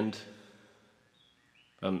going to end,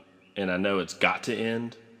 and I know it's got to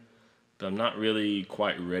end, but I'm not really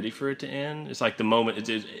quite ready for it to end. It's like the moment.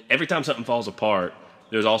 Every time something falls apart,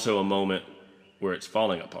 there's also a moment where it's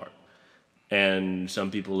falling apart, and some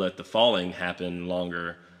people let the falling happen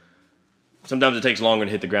longer. Sometimes it takes longer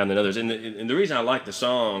to hit the ground than others, and the reason I like the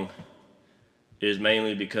song is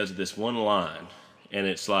mainly because of this one line. And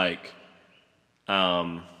it's like,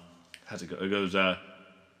 how's it go? It goes,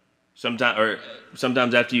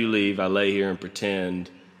 sometimes after you leave, I lay here and pretend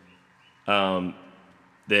that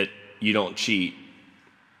you don't cheat.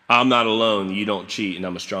 I'm not alone. You don't cheat, and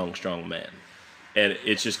I'm a strong, strong man. And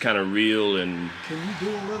it's just kind of real. And can you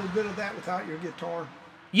do a little bit of that without your guitar?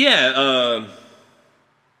 Yeah.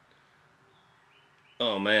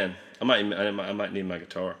 Oh man, I might need my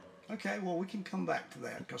guitar. Okay, well, we can come back to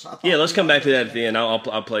that because I thought. Yeah, let's come back to that at the end. I'll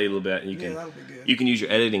play a little bit. And that'll be good. You can use your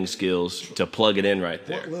editing skills to plug it in right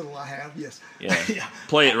there. What little I have, yes. Yeah. Yeah.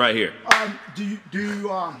 Play it right here. Do you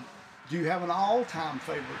have an all-time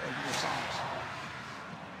favorite of your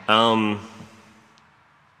songs?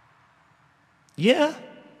 Yeah.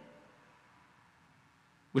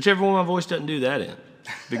 Whichever one my voice doesn't do that in.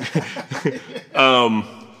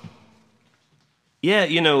 Yeah,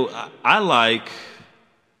 you know, I like.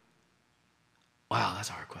 Wow, that's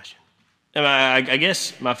a hard question. I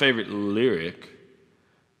guess my favorite lyric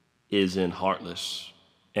is in Heartless.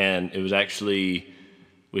 And it was actually,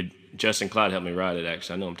 with Justin Clyde helped me write it,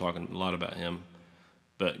 actually. I know I'm talking a lot about him.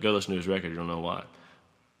 But go listen to his record, you'll know why.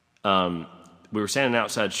 We were standing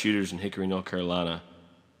outside Shooters in Hickory, North Carolina.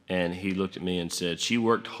 And he looked at me and said, she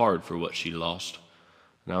worked hard for what she lost.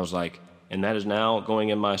 And I was like, and that is now going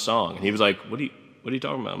in my song. And he was like, what are you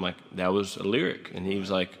talking about? I'm like, that was a lyric. And he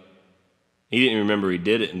was like, he didn't remember he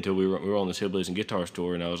did it until we were on this Hillbillies and Guitars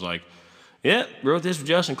tour, and I was like, yeah, wrote this with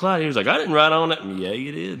Justin Clyde. He was like, I didn't write on it. Yeah,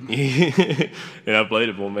 you did. And I played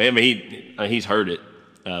it for him. I mean, he's heard it,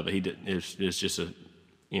 but he did. It's just a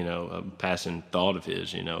passing thought of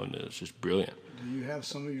his, and it's just brilliant. Do you have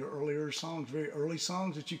some of your earlier songs, very early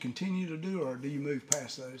songs that you continue to do, or do you move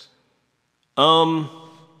past those?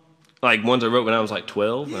 Like ones I wrote when I was like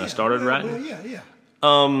 12 when I started writing? Well, yeah.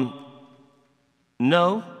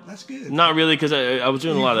 No. That's good. Not really, because I was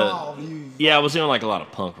doing I was doing like a lot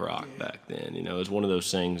of punk rock back then. It was one of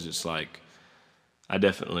those things. It's like I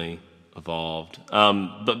definitely evolved.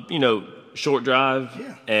 But Short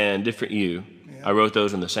Drive and Different You, I wrote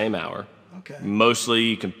those in the same hour. Okay.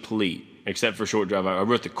 Mostly complete, except for Short Drive. I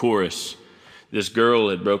wrote the chorus. This girl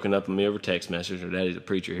had broken up with me over text message. Her daddy's a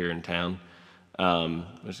preacher here in town.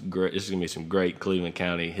 It's great. This is gonna be some great Cleveland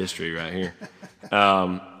County history right here.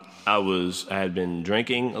 I had been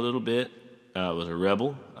drinking a little bit. I was a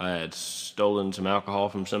rebel. I had stolen some alcohol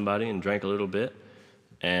from somebody and drank a little bit.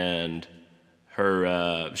 And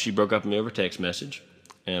she broke up with me over text message.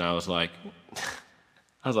 And I was like,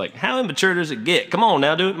 how immature does it get? Come on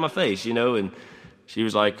now, do it in my face, And she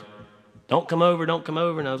was like, don't come over. And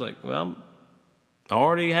I was like, well, I'm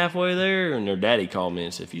already halfway there. And her daddy called me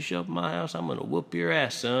and said, if you show up at my house, I'm going to whoop your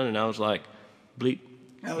ass, son. And I was like, bleep.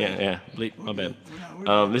 Yeah, bleep, my bad.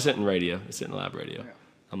 This isn't radio. This isn't live radio. Yeah.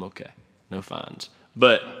 I'm okay. No fines.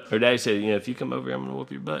 But her daddy said, if you come over here, I'm going to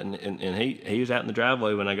whoop your butt. And he was out in the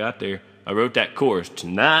driveway when I got there, I wrote that chorus.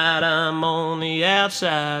 Tonight I'm on the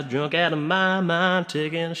outside, drunk out of my mind,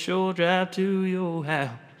 taking a short drive to your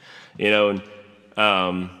house. You know,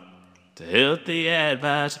 and to healthy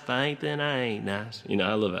advice, if I ain't, then I ain't nice. You know,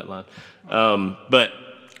 I love that line. But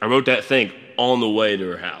I wrote that thing on the way to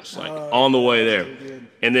her house, like on the way there.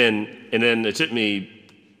 And then it took me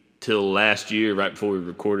till last year, right before we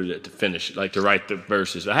recorded it, to finish, like to write the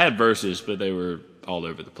verses. I had verses, but they were all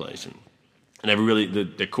over the place. And I never really,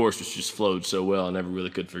 the chorus was just flowed so well, I never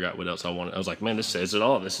really could figure out what else I wanted. I was like, man, this says it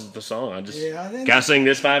all. This is the song. I just, gotta sing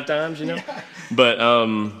this 5 times, you know? Yeah. But,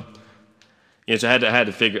 so I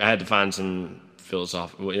had to find some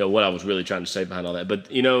philosophical, you know, what I was really trying to say behind all that.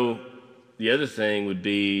 But, you know, the other thing would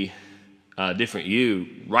be Different You.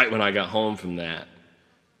 Right when I got home from that,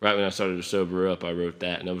 right when I started to sober up, I wrote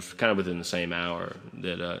that, and it was kind of within the same hour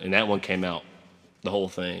that, and that one came out, the whole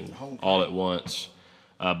thing, all at once,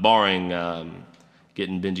 barring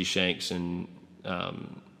getting Benji Shanks and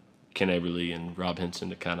Ken Aberly and Rob Henson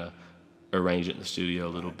to kind of arrange it in the studio a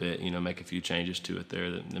little bit, you know, make a few changes to it there.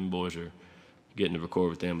 Them boys are getting to record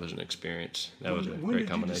with them was an experience. That was a great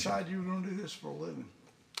combination. When did you decide you were going to do this for a living?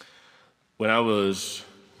 When I was,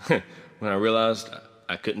 when I realized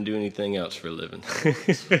I couldn't do anything else for a living.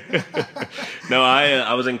 No,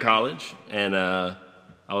 I was in college, and I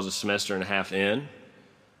was a semester and a half in,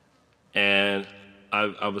 and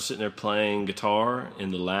I was sitting there playing guitar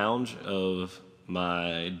in the lounge of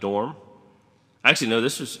my dorm. Actually, no,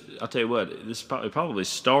 I'll tell you what, this probably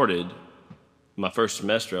started my first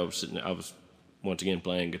semester. I was sitting there, I was once again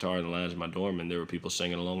playing guitar in the lounge of my dorm, and there were people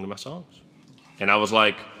singing along to my songs. And I was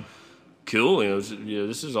like, cool, you know,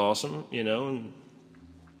 this is awesome, you know, and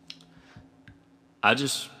I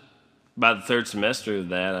just, by the third semester of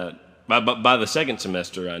that, by the second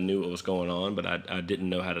semester, I knew what was going on, but I didn't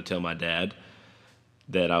know how to tell my dad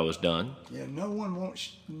that I was done. Yeah, no one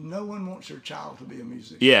wants their child to be a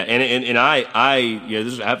musician. Yeah, and I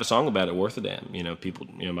have a song about it, Worth a Damn. You know, people,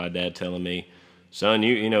 you know, my dad telling me, son,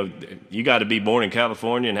 you got to be born in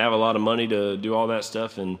California and have a lot of money to do all that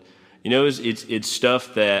stuff, and you know, it's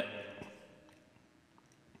stuff that.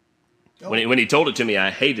 When he told it to me,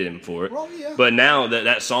 I hated him for it. Well, yeah. But now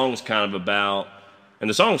that song's kind of about, and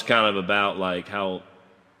the song's kind of about like how,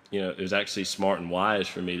 you know, it was actually smart and wise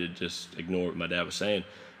for me to just ignore what my dad was saying.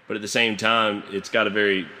 But at the same time, it's got a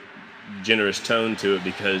very generous tone to it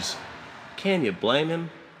because can you blame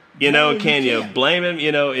him? You know, can you blame him?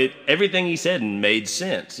 You know, everything he said made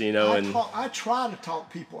sense, you know. I try to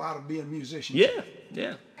talk people out of being musicians. Yeah,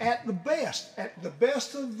 yeah. At the best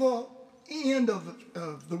of the end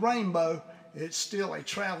of the rainbow, it's still a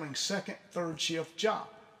traveling second, third shift job.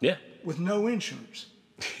 Yeah. With no insurance.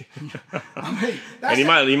 I mean, and you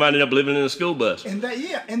might end up living in a school bus. And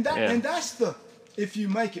that's if you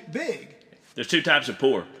make it big. There's 2 types of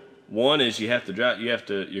poor. One is you have to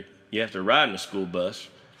ride in a school bus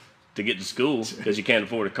to get to school because you can't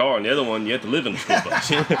afford a car, and the other one you have to live in a school bus.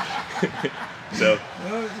 So,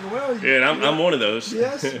 and I'm one of those.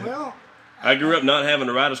 Yes, well. I grew up not having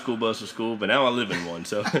to ride a school bus to school, but now I live in one.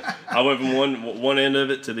 So I went from one end of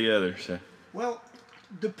it to the other. So. Well,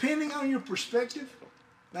 depending on your perspective,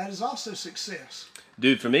 that is also success.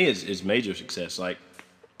 Dude, for me, it's major success. Like,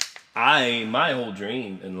 my whole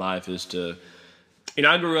dream in life is to, you know,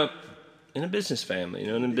 I grew up in a business family. You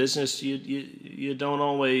know, and in business, you don't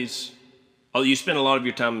always, you spend a lot of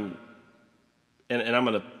your time, and I'm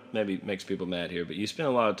going to maybe makes people mad here, but you spend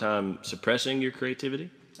a lot of time suppressing your creativity.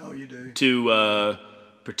 Oh, you do. To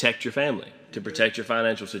protect your family, to protect your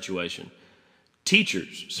financial situation.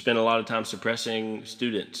 Teachers spend a lot of time suppressing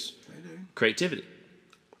students' creativity.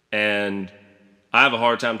 And I have a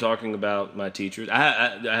hard time talking about my teachers.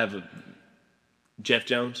 I have Jeff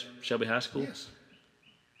Jones, Shelby High School. Yes.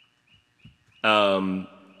 Mr.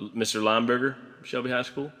 Lineberger, Shelby High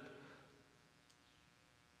School.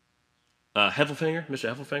 Mr.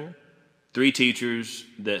 Heffelfinger. 3 teachers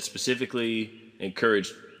that specifically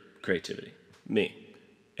encouraged creativity. Me.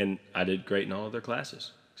 And I did great in all of their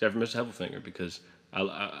classes, except for Mr. Heffelfinger, because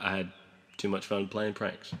I had too much fun playing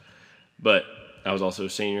pranks. But I was also a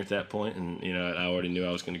senior at that point, and you know, I already knew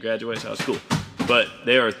I was going to graduate, so I was cool. But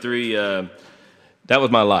there are 3. That was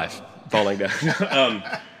my life falling down.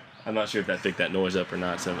 I'm not sure if that picked that noise up or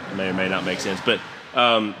not, so it may or may not make sense. But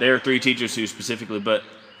there are 3 teachers who specifically, but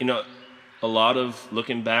you know,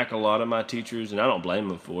 looking back, a lot of my teachers, and I don't blame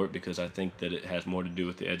them for it because I think that it has more to do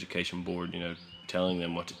with the education board, you know, telling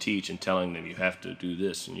them what to teach and telling them you have to do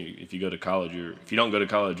this. And if you go to college, if you don't go to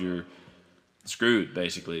college, you're screwed,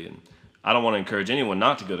 basically. And I don't want to encourage anyone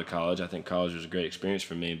not to go to college. I think college was a great experience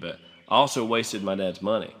for me, but I also wasted my dad's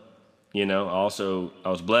money. You know, I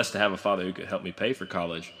was blessed to have a father who could help me pay for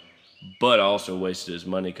college, but I also wasted his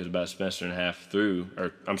money because about a semester and a half through,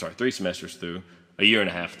 3 semesters through, a year and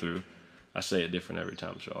a half through. I say it different every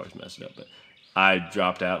time, so I always mess it up. But I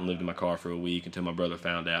dropped out and lived in my car for a week until my brother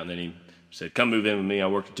found out, and then he said, "Come move in with me." I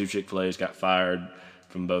worked at 2 Chick-fil-A's, got fired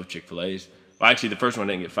from both Chick-fil-A's. Well, actually, the first one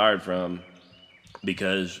I didn't get fired from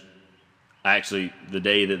because the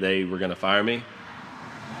day that they were going to fire me,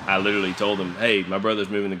 I literally told them, "Hey, my brother's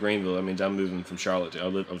moving to Greenville. That means I'm moving from Charlotte. I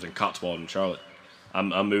was in Cotswold in Charlotte.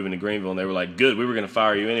 I'm moving to Greenville." And they were like, "Good, we were going to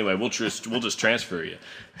fire you anyway. We'll just transfer you."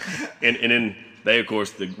 And then they, of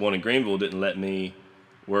course, the one in Greenville didn't let me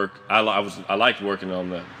work. I liked working on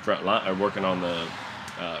the front line or working on the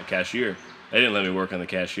cashier. They didn't let me work on the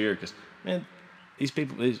cashier because, man, these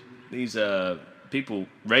people,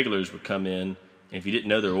 regulars would come in, and if you didn't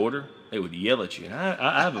know their order, they would yell at you. And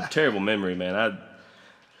I have a terrible memory, man.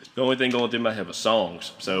 The only thing going through my head was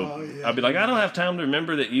songs. So I'd be like, "I don't have time to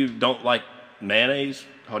remember that you don't like mayonnaise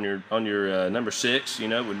on your number 6,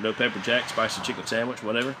 with no pepper jack, spicy chicken sandwich,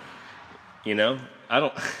 whatever. I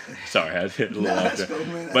don't. Sorry, I hit a little off there.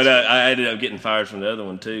 Cool, but I ended up getting fired from the other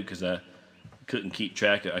one too because I couldn't keep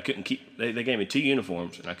track of. I couldn't keep. They gave me 2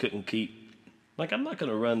 uniforms and I couldn't keep. Like, I'm not going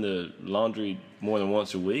to run the laundry more than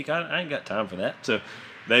once a week. I ain't got time for that. So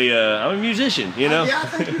I'm a musician, Yeah, I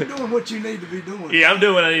think you're doing what you need to be doing. Yeah, I'm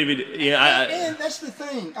doing what I need to be doing. Yeah, and that's the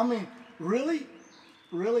thing. I mean, really,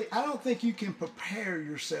 I don't think you can prepare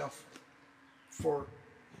yourself for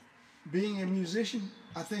being a musician.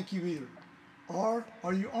 I think you either are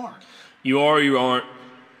or you aren't. You are or you aren't.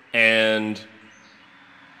 And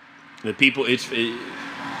the people, the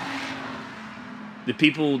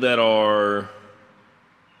people that are...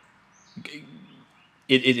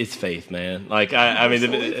 It's faith, man. Like I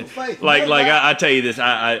tell you this.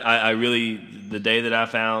 I really, the day that I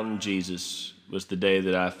found Jesus was the day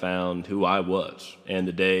that I found who I was, and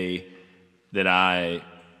the day that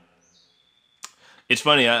it's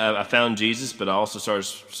funny. I found Jesus, but I also started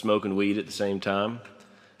smoking weed at the same time.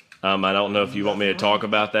 I don't know if you want me to talk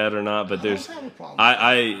about that or not, but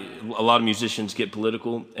a lot of musicians get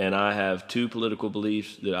political, and I have 2 political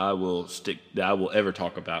beliefs that I will ever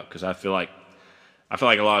talk about because I feel like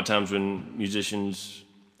a lot of times when musicians,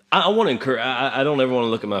 I want to encourage. I don't ever want to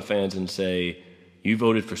look at my fans and say, "You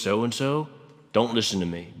voted for so and so. Don't listen to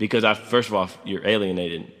me," because first of all, you're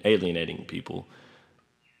alienating people.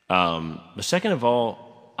 But second of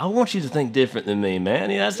all, I want you to think different than me, man.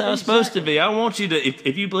 That's how it's supposed to be. I want you to,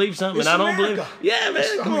 if you believe something and I don't believe, yeah,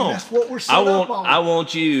 man, come on. That's what we're set up on. I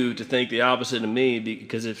want you to think the opposite of me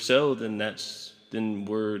because if so, then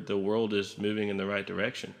the world is moving in the right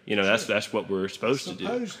direction. That's what we're supposed to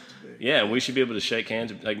do. Yeah, and we should be able to shake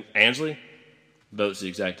hands. Like Ansley votes the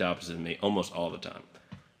exact opposite of me almost all the time,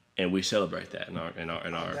 and we celebrate that in our.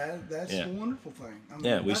 That's a wonderful thing. I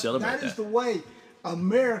mean, we celebrate that. That is the way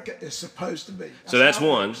America is supposed to be. So that's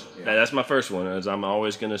one. Yeah. That's my first one. Is I'm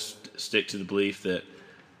always going to stick to the belief that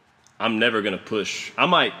I'm never going to push.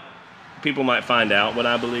 People might find out what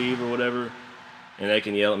I believe or whatever. And they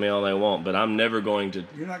can yell at me all they want, but I'm never going to.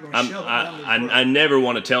 You're not going to shove it down I never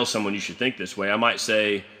want to tell someone you should think this way. I might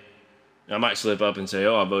slip up and say,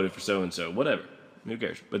 "Oh, I voted for so and so." Whatever. Who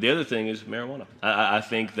cares? But the other thing is marijuana. I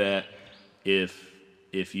think that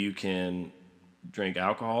if you can drink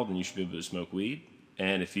alcohol, then you should be able to smoke weed.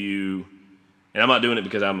 And I'm not doing it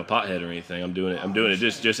because I'm a pothead or anything. I'm doing it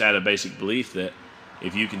just out of basic belief that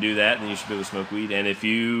if you can do that, then you should be able to smoke weed. And if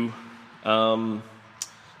you have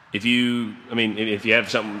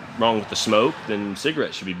something wrong with the smoke, then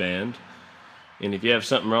cigarettes should be banned. And if you have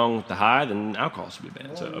something wrong with the high, then alcohol should be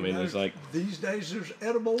banned. So, it's like... These days there's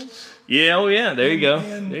edibles. Yeah, oh yeah, there you go.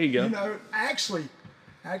 And, there you go. Actually,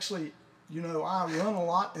 I run a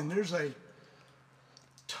lot, and there's a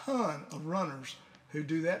ton of runners who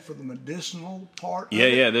do that for the medicinal part.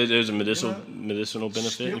 Yeah, there's a medicinal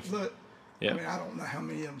benefit. Yeah. I mean, I don't know how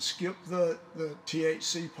many of them skip the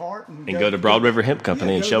THC part and go to Broad River Hemp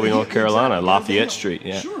Company in Shelby, North Carolina, exactly. Lafayette Street.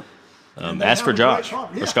 Yeah. Sure. Ask for Josh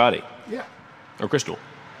or Scotty. Yeah. Or Crystal.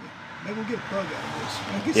 Yeah. Maybe we'll get a plug out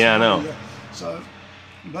of this. Yeah, I know. So,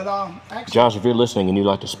 but actually, Josh, if you're listening and you'd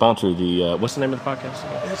like to sponsor the what's the name of the podcast?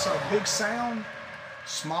 It's a Big Sound,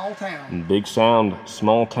 Small Town. Big Sound,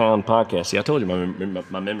 Small Town podcast. See, I told you my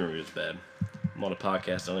memory was bad. I'm on a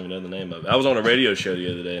podcast, I don't even know the name of it. I was on a radio show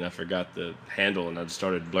the other day and I forgot the handle and I just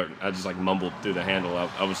started blurting. I just mumbled through the handle.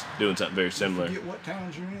 I was doing something very similar. You forget what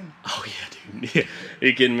towns you're in? Oh yeah, dude. Yeah. Are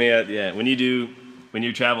you kidding me? Yeah. When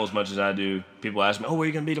you travel as much as I do, people ask me, "Oh, where are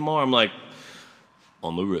you gonna be tomorrow?" I'm like,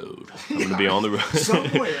 on the road. I'm gonna be on the road.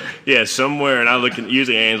 Somewhere. Yeah, somewhere. And I look.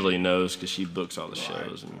 Usually Ansley knows because she books all the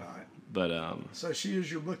shows. Right. But so she is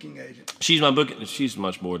your booking agent. She's my booking. She's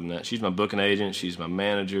much more than that. She's my booking agent. She's my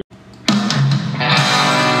manager.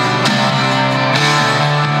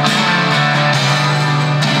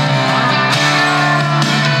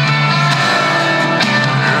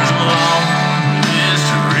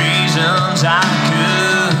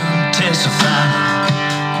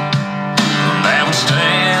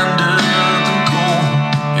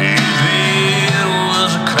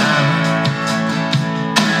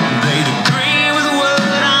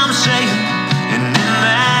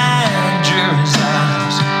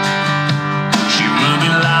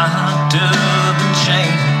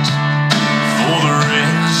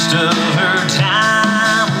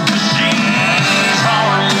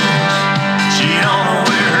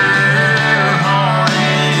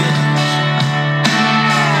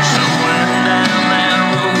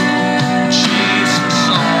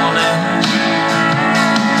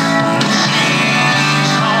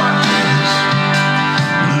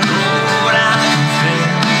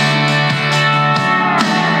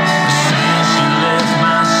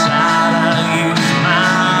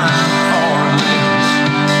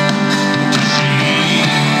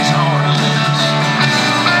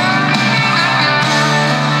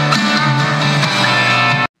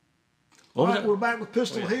 we're back with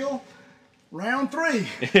Pistol Hill, round 3.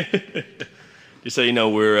 Just so you know,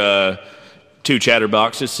 we're 2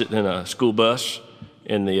 chatterboxes sitting in a school bus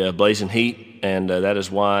in the blazing heat, and that is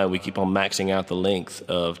why we keep on maxing out the length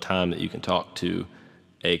of time that you can talk to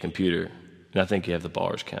a computer. And I think you have the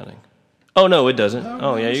bars counting. Oh, no, it doesn't.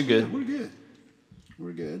 No, yeah, you're good.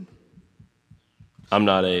 We're good. I'm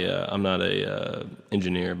not a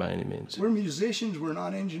engineer by any means. We're musicians. We're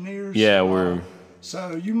not engineers. Yeah, we're.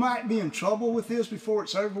 So you might be in trouble with this before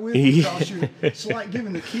it's over with, because it's like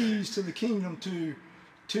giving the keys to the kingdom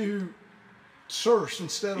to serfs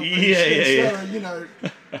instead of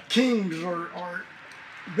kings or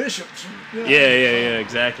bishops. Yeah,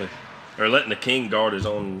 exactly. Or letting the king guard his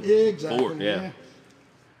own fort. Yeah.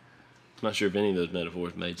 I'm not sure if any of those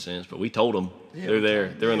metaphors made sense, but we told them. They're there.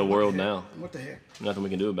 They're in the world now. What the heck? Nothing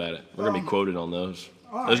we can do about it. We're going to be quoted on those.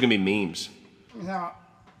 Those are going to be memes. Now,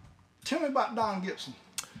 tell me about Don Gibson.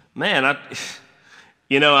 Man,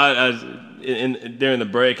 during the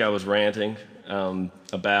break, I was ranting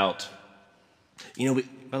about,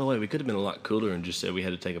 by the way, we could have been a lot cooler and just said we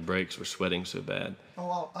had to take a break because we're sweating so bad.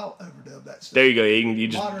 Oh, I'll overdub that stuff. There you go. You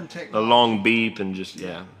just modern technology. A long beep and just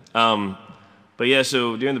But yeah,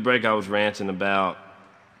 so during the break, I was ranting about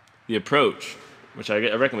the approach, which I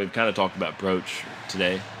reckon we've kind of talked about approach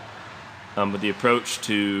today. But the approach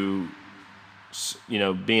to,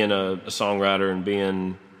 being a songwriter and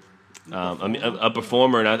being a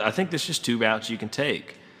performer, and I think there's just 2 routes you can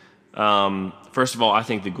take. First of all, I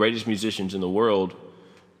think the greatest musicians in the world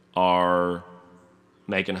are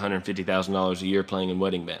making $150,000 a year playing in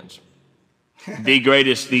wedding bands. The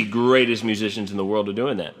greatest musicians in the world are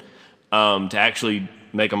doing that. To actually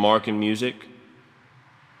make a mark in music,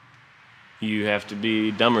 you have to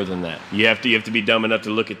be dumber than that. You have to be dumb enough to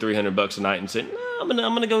look at $300 a night and say, "No, I'm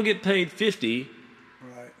gonna go get paid $50,"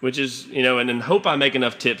 right. Which is and then hope I make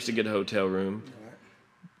enough tips to get a hotel room, right,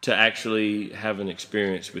 to actually have an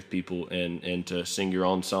experience with people and to sing your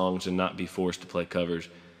own songs and not be forced to play covers.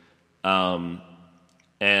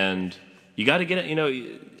 And you got to get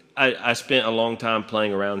it. I spent a long time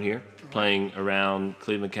playing around here. Playing around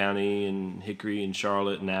Cleveland County and Hickory and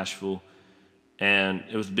Charlotte and Nashville, and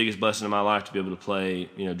it was the biggest blessing of my life to be able to play,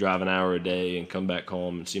 drive an hour a day and come back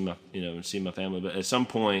home and see my family. But at some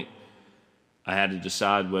point, I had to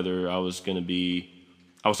decide whether I was starting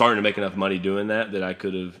to make enough money doing that I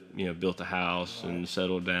could have, built a house and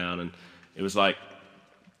settled down. And it was like,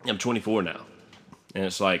 I'm 24 now, and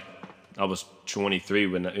it's like I was 23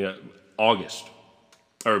 when August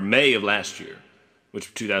or May of last year. Which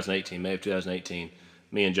was May of 2018,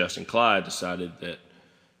 me and Justin Clyde decided that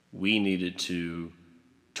we needed to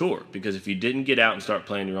tour. Because if you didn't get out and start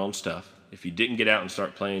playing your own stuff, if you didn't get out and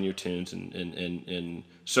start playing your tunes and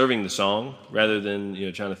serving the song rather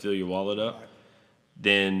than trying to fill your wallet up,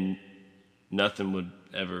 then nothing would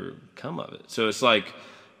ever come of it. So it's like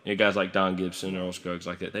guys like Don Gibson, Earl Scruggs,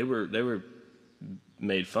 like that, they were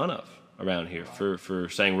made fun of around here for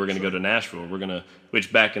saying we're going to go to Nashville,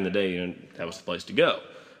 which back in the day, that was the place to go.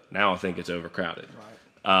 Now I think it's overcrowded.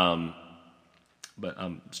 Right. But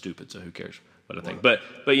I'm stupid, so who cares what I think? But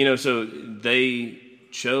so they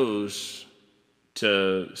chose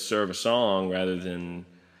to serve a song rather than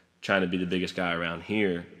trying to be the biggest guy around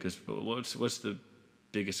here. Because what's the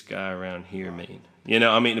biggest guy around here mean?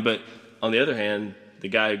 But on the other hand, the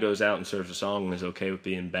guy who goes out and serves a song and is okay with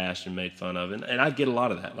being bashed and made fun of. And I get a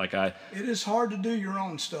lot of that. It is hard to do your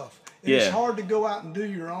own stuff. It's hard to go out and do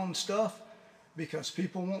your own stuff because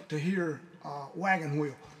people want to hear wagon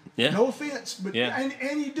wheel. Yeah. No offense, but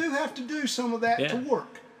and you do have to do some of that to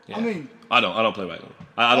work. Yeah. I don't play wagon wheel.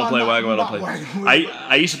 I don't play wagon wheel.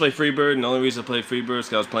 I used to play Freebird, and the only reason I played Freebird is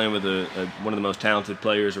because I was playing with one of the most talented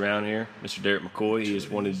players around here, Mr. Derek McCoy. He is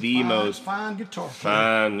one of the most fine guitar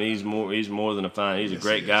player. Fine. He's more than a fine. He's a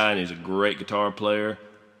great guy, and he's a great guitar player.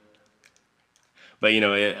 But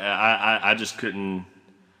I just couldn't.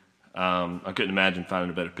 I couldn't imagine finding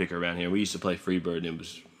a better picker around here. We used to play Freebird, and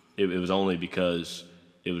it was only because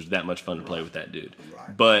it was that much fun to play with that dude.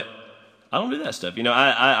 Right. But I don't do that stuff.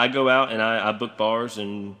 I go out and I book bars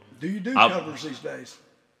and. Do you do covers these days?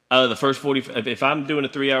 The first 40. If I'm doing a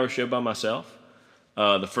 3-hour show by myself,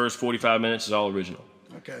 the first 45 minutes is all original.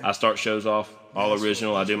 Okay. I start shows off all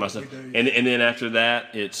original. I do my stuff, and then after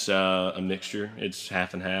that, it's a mixture. It's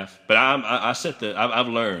half and half. But I've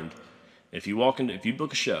learned if you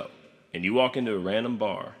book a show and you walk into a random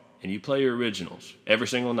bar and you play your originals every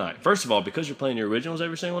single night. First of all, because you're playing your originals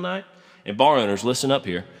every single night, and bar owners, listen up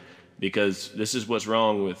here, because this is what's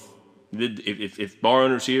wrong with if bar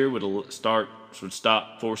owners here would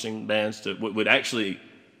stop forcing bands to would actually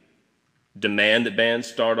demand that bands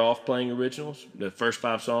start off playing originals. The first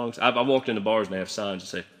 5 songs. I've walked into bars and they have signs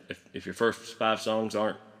that say, if your first 5 songs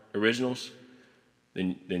aren't originals,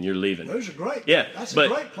 then you're leaving. Those are great. Yeah, That's a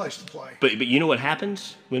great place to play. But you know what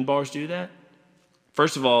happens when bars do that?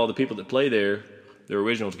 First of all, the people that play there, their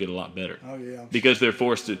originals get a lot better. Oh, yeah. Because they're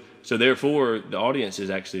forced to. So therefore, the audiences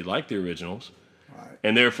actually like the originals. Right.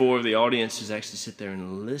 And therefore, the audiences actually sit there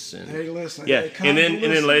and listen. They listen. Yeah, They come and to then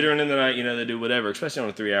listen. later in the night, they do whatever, especially on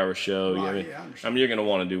a 3-hour show. Right, I understand. mean, you're going to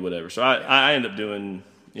want to do whatever. So I end up doing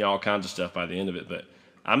all kinds of stuff by the end of it. But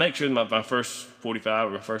I make sure that my first 45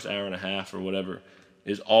 or my first hour and a half or whatever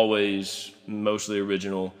is always mostly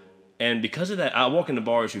original. And because of that, I walk into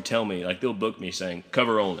bars who tell me, like, they'll book me saying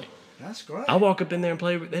cover only. That's great. I walk up in there and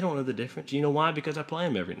play. They don't know the difference. You know why? Because I play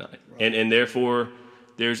them every night, right. and therefore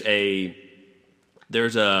there's a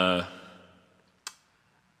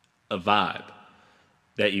vibe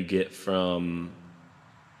that you get from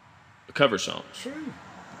a cover song. True.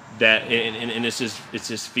 That and it's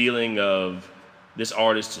this feeling of this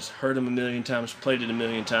artist has heard them a million times, played it a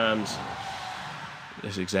million times.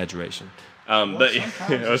 There's exaggeration. But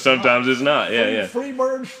sometimes it's not. Yeah. Free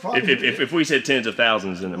birds. If we said tens of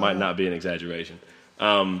thousands, then it might not be an exaggeration.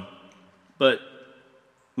 But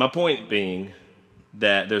my point being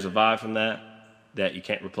that there's a vibe from that you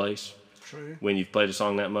can't replace. True. When you've played a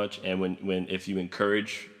song that much, and if you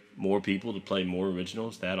encourage more people to play more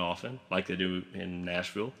originals that often, like they do in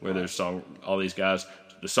Nashville, where there's all these guys,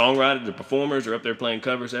 the songwriters, the performers are up there playing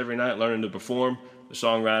covers every night, learning to perform. The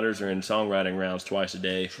songwriters are in songwriting rounds twice a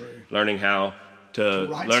day, learning how to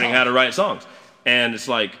write songs. And it's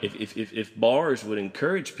like if bars would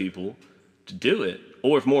encourage people to do it,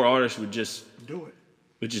 or if more artists would just do it,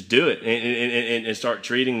 and start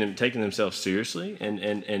taking themselves seriously,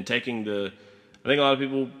 and taking I think a lot of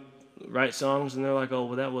people write songs and they're like, oh,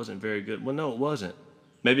 well, that wasn't very good. Well, no, it wasn't.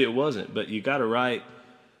 Maybe it wasn't, but you got to write.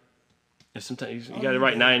 Sometimes you got to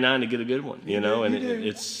write 99 to get a good one, and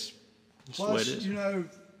it's. Plus, the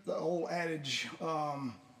old adage,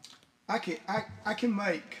 I can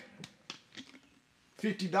make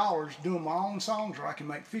 $50 doing my own songs, or I can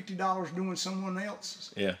make $50 doing someone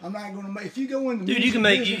else's. Yeah. I'm not going to make. If you go into you can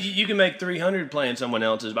make $300 playing someone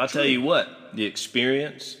else's. But I tell you what, the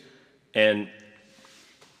experience, and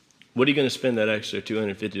what are you going to spend that extra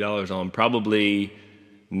 $250 on? Probably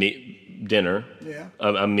dinner,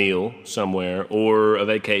 a meal somewhere, or a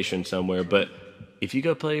vacation somewhere, but. If you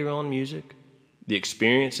go play your own music, the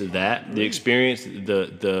experience of that, the experience,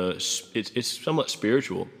 it's somewhat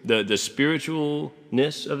spiritual. The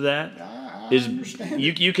spiritualness of that is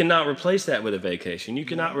you cannot replace that with a vacation. You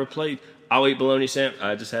cannot replace. I'll eat bologna sandwich.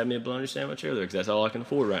 I just had me a bologna sandwich earlier because that's all I can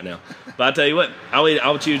afford right now. But I tell you what,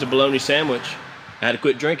 I'll choose a bologna sandwich. I had to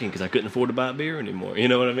quit drinking because I couldn't afford to buy a beer anymore. You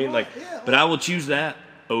know what I mean? But I will choose that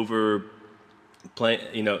over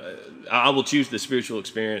playing. I will choose the spiritual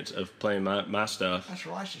experience of playing my stuff. That's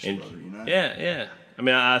righteous, brother. Yeah. I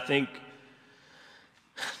mean, I think.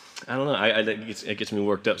 I don't know. It gets me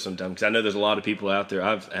worked up sometimes because I know there's a lot of people out there.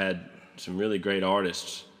 I've had some really great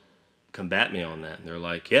artists combat me on that, and they're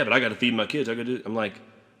like, "Yeah, but I got to feed my kids. I got to do." I'm like,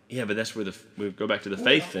 "Yeah, but that's where we go back to the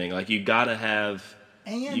faith thing. Like, you got to have,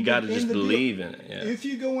 you got to just believe in it." Yeah. If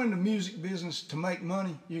you go into music business to make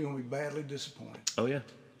money, you're going to be badly disappointed. Oh yeah.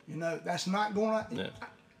 That's not going to. Yeah.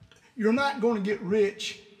 You're not going to get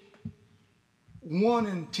rich. 1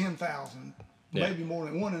 in 10,000. Maybe more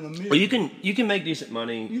than 1 in a million. Well, you can make decent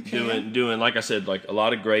money doing like I said, like a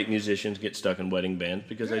lot of great musicians get stuck in wedding bands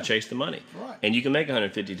because they chase the money. Right. And you can make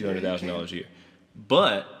 $150,000, $200,000 a year.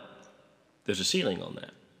 But there's a ceiling on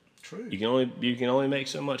that. True. You can only make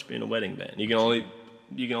so much being a wedding band. You can only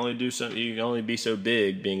be so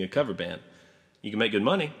big being a cover band. You can make good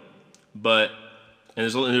money, but there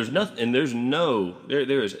is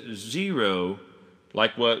zero,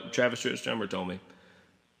 like what Travis Strummer told me.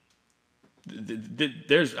 I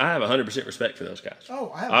have 100% respect for those guys.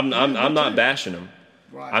 Oh, I have. I'm not bashing them.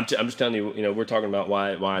 Right. I'm just telling you, we're talking about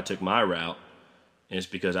why I took my route, and it's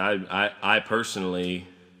because I personally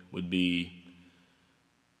would be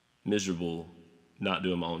miserable not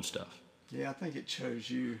doing my own stuff. Yeah, I think it chose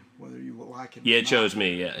you, whether you would like it. Yeah, it chose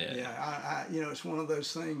me. Yeah. Yeah, it's one of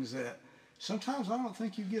those things that sometimes I don't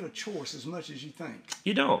think you get a choice as much as you think.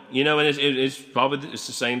 You don't, and it's probably the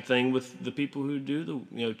same thing with the people who do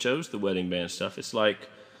chose the wedding band stuff. It's like,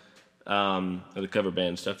 or the cover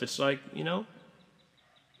band stuff. It's like,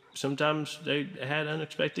 sometimes they had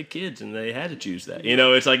unexpected kids and they had to choose that.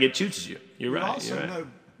 It's like it chooses you. You're right. Also know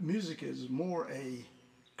music is more a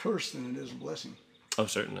curse than it is a blessing. Oh,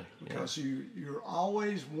 certainly. Because you're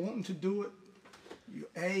always wanting to do it. You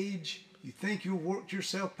age. You think you'll work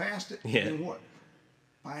yourself past it. Yeah. Then what?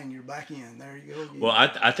 bang, you're back in. There you go again. Well,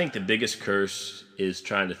 I think the biggest curse is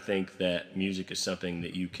trying to think that music is something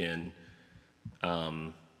that you can, I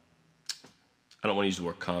don't want to use the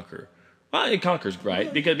word conquer. Well, it conquers,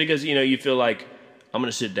 right? Because you feel like, I'm going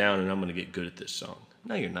to sit down and I'm going to get good at this song.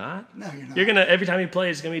 No, you're not. No, you're not. You're gonna, every time you play,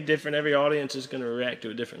 it's going to be different. Every audience is going to react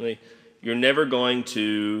to it differently. You're never going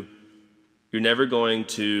to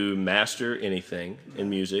master anything in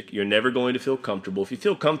music. You're never going to feel comfortable. If you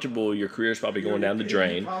feel comfortable, your career's probably going down the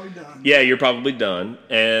drain. You're probably done. Yeah, you're probably done.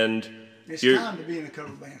 And it's time to be in a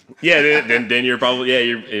cover band. Yeah, then you're probably,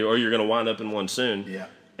 or you're going to wind up in one soon. Yeah.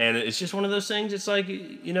 And it's just one of those things. It's like,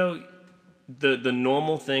 the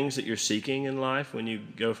normal things that you're seeking in life when you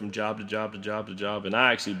go from job to job to job to job. And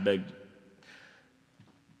I actually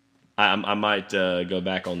I might go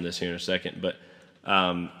back on this here in a second, but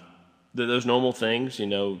those normal things,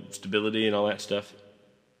 stability and all that stuff,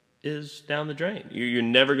 is down the drain. You're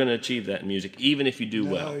never going to achieve that in music, even if you do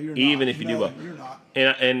well. Even if you do well. You're not.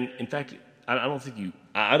 And in fact, I don't think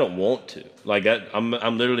I don't want to. Like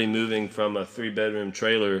I'm literally moving from a 3-bedroom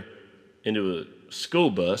trailer into a school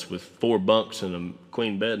bus with 4 bunks and a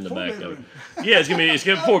queen bed in the back of it. Yeah, it's gonna be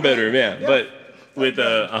 4-bedroom. Yeah, but with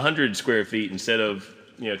 100 square feet instead of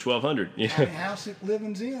 1,200. House that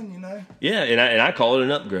living's in, Yeah, and I call it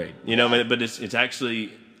an upgrade. But it's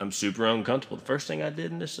actually, I'm super uncomfortable. The first thing I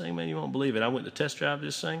did in this thing, man, you won't believe it. I went to test drive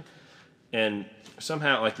this thing, and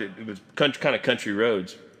somehow it was kind of country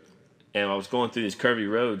roads, and I was going through these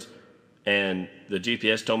curvy roads, and the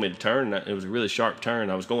GPS told me to turn. And it was a really sharp turn.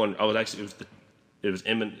 I'm not going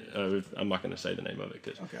to say the name of it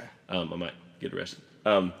because I might get arrested.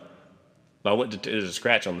 But I went there's a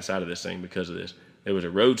scratch on the side of this thing because of this. There was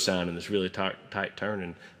a road sign in this really tight turn,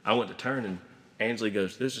 and I went to turn, and Ansley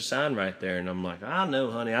goes, "There's a sign right there," and I'm like, "I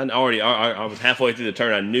know, honey. I was halfway through the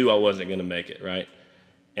turn. I knew I wasn't going to make it, right?"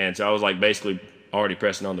 And so I was like basically already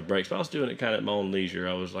pressing on the brakes, but I was doing it kind of at my own leisure.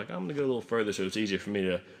 I was like, I'm going to go a little further so it's easier for me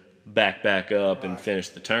to back up and finish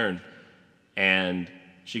the turn. And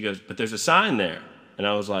she goes, "But there's a sign there." And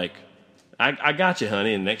I was like, I got you,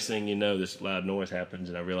 honey. And next thing you know, this loud noise happens,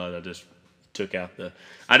 and I realized I just took out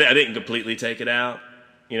I didn't completely take it out.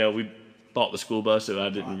 We bought the school bus, so I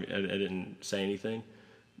didn't say anything.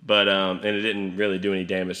 But, and it didn't really do any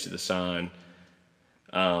damage to the sign.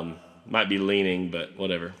 Might be leaning, but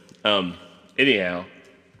whatever. Anyhow,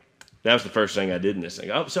 that was the first thing I did in this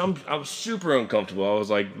thing. I was super uncomfortable. I was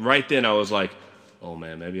like, right then I was like, oh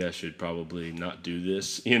man, maybe I should probably not do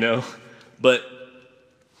this, But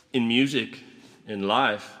in music, in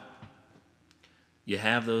life, you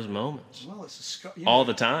have those moments. Well, it's all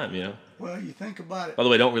the time, Well, you think about it. By the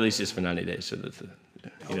way, don't release this for 90 days, so that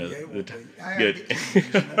good.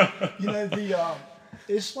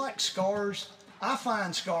 It's like scars. I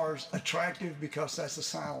find scars attractive because that's a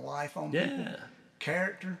sign of life on people.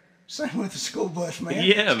 Character. Same with the school bus, man.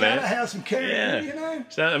 Yeah, man. Gotta have some character,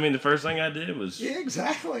 So, the first thing I did was,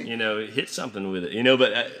 exactly. Hit something with it,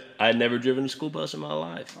 But I had never driven a school bus in my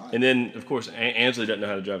life. Right. And then, of course, Ansley doesn't know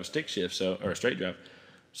how to drive a stick shift, or a straight drive.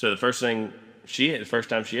 So the first time she had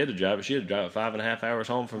to drive it, she had to drive it 5.5 hours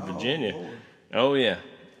home from Virginia. Lord. Oh yeah.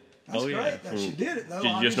 That's great. She did it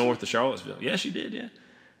though. Just north of Charlottesville. Yeah, she did. Yeah.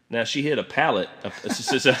 Now she hit a pallet. A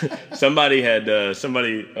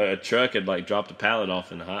truck had dropped a pallet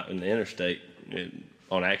off in the interstate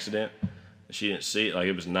on accident. She didn't see it.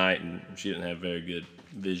 It was night, and she didn't have very good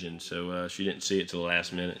vision, so she didn't see it till the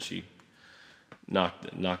last minute. She knocked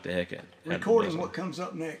the heck out. Recording. What comes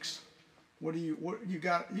up next? What you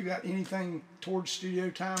got? You got anything towards studio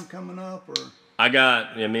time coming up, or? I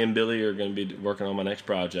got. Me and Billy are going to be working on my next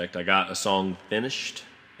project. I got a song finished.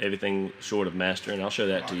 Everything short of mastering. I'll show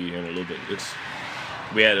that to you here in a little bit.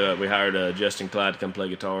 We hired Justin Clyde to come play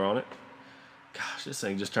guitar on it. Gosh, this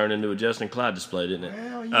thing just turned into a Justin Clyde display, didn't it?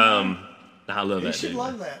 Well, I love that. He should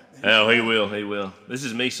love that. Oh, he will. He will. This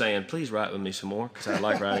is me saying, please write with me some more because I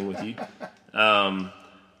like writing with you. No,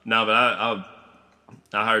 but I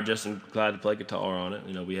hired Justin Clyde to play guitar on it.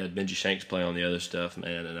 We had Benji Shanks play on the other stuff,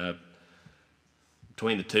 man. And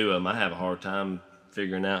between the two of them, I have a hard time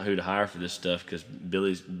figuring out who to hire for this stuff because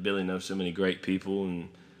Billy knows so many great people and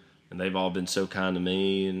they've all been so kind to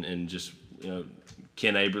me and just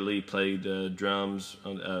Ken Aberly played drums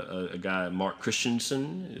on a guy Mark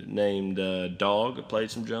Christensen named Dog played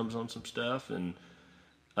some drums on some stuff and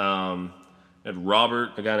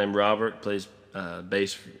Robert, a guy named Robert plays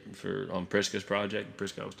bass on Prisca's project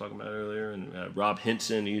Prisca I was talking about earlier and Rob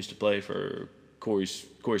Henson who used to play for Corey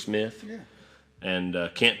Smith and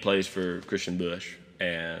Kent plays for Christian Bush.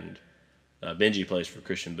 And Benji plays for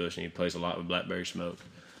Christian Bush, and he plays a lot with Blackberry Smoke.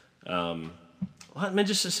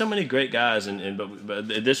 Just so many great guys. But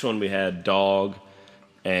this one we had Dog,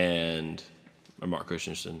 and or Mark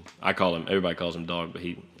Christensen. Everybody calls him Dog, but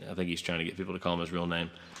I think he's trying to get people to call him his real name.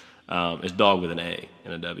 It's Dog with an A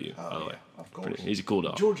and a W, by the way. Of course. He's a cool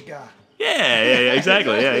dog. Georgia guy. Yeah,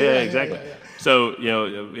 exactly. Exactly. Yeah. So,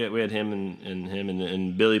 we had him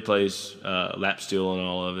and Billy plays lap steel and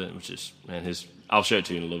all of it, which is, man, I'll show it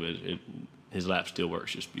to you in a little bit. His lap steel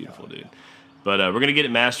work's just beautiful, dude. But we're going to get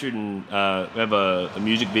it mastered, and we have a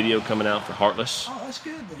music video coming out for Heartless. Oh, that's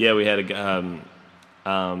good. Then. Yeah, we had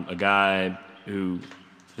a guy who,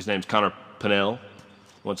 his name's Connor Pinnell.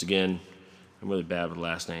 Once again, I'm really bad with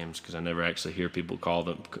last names because I never actually hear people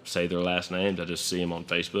say their last names. I just see them on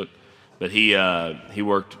Facebook. But he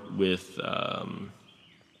worked with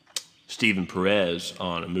Stephen Perez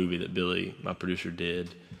on a movie that Billy, my producer,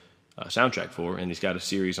 did a soundtrack for, and he's got a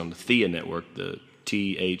series on the Thea Network, the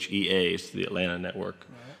THEA, it's the Atlanta network,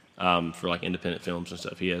 for like independent films and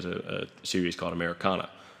stuff. He has a series called Americana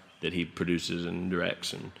that he produces and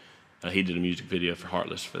directs, and he did a music video for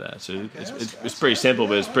Heartless for that. So it's pretty simple,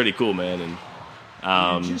 but it's pretty cool, man.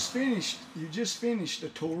 And you just finished a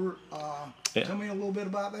tour. Tell me a little bit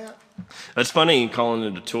about that. That's funny calling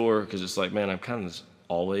it a tour because it's like, man, I'm kind of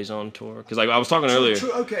always on tour. Because like I was talking earlier.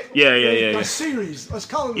 Okay. Yeah. A series. Let's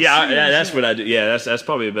call it a series. Yeah, that's what I do. Yeah, that's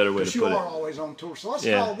probably a better way to put it. You are always on tour, so let's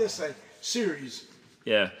call this a series.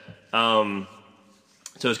 Yeah. So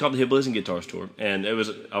it's called the Hillbillies and Guitars Tour, and I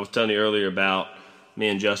was telling you earlier about me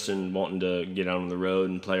and Justin wanting to get out on the road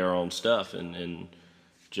and play our own stuff and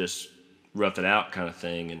just rough it out kind of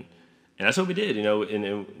thing, and that's what we did, and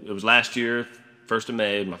it was last year, 1st of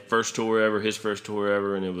May, my first tour ever, his first tour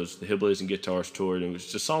ever, and it was the Hillbillies and Guitars Tour, and it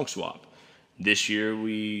was just song swap. This year,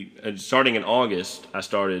 starting in August, I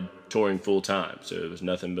started touring full time, so it was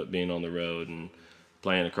nothing but being on the road and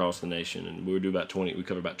playing across the nation, and we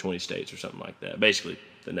cover about 20 states or something like that, basically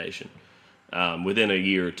the nation. Within a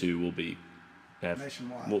year or two, we'll be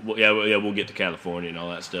nationwide. We'll get to California and all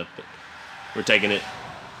that stuff, but we're taking it.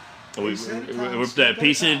 We're a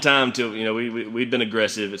piece at a time till we've been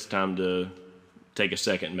aggressive. It's time to take a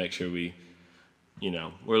second and make sure we're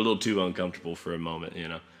a little too uncomfortable for a moment,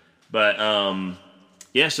 But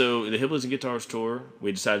so the Hillbillies and Guitars Tour,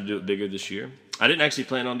 we decided to do it bigger this year. I didn't actually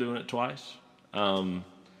plan on doing it twice.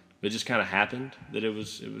 It just kind of happened that it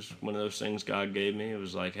was one of those things God gave me. It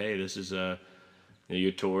was like, hey, this is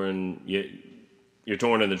you're touring in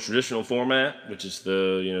the traditional format, which is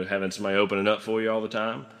having somebody opening up for you all the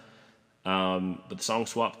time. But the song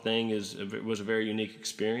swap thing was a very unique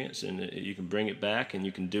experience, and you can bring it back, and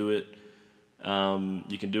you can do it.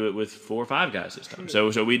 You can do it with 4 or 5 guys this time.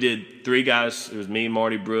 So we did 3 guys. It was me,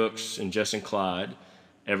 Marty Brooks, and Justin Clyde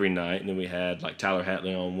every night, and then we had like Tyler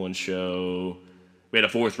Hatley on one show. We had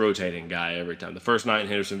a 4th rotating guy every time. The first night in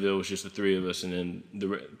Hendersonville was just the 3 of us, and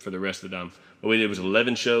then for the rest of the time, what we did was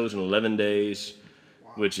 11 shows in 11 days,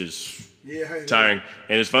 which is tiring.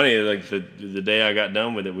 And it's funny, like the day I got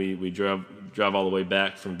done with it, we drive all the way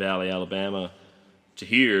back from Valley, Alabama, to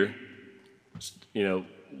here.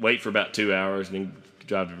 Wait for about 2 hours, and then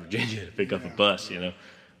drive to Virginia to pick up a bus.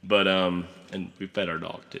 But and we fed our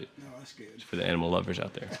dog too. No, that's good. For the animal lovers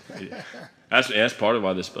out there. That's part of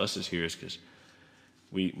why this bus is here, is because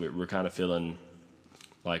we're kind of feeling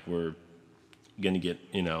like we're gonna get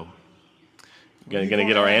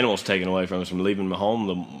get our animals taken away from us from leaving my home.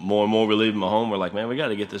 The more and more we leave my home, we're like, man, we got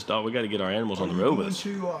to get this dog. We got to get our animals on the road with us.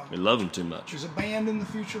 We love them too much. There's a band in the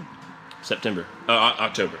future.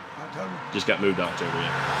 October. Just got moved to October.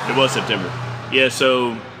 Yeah, it was September. Yeah,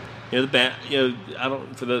 so the band.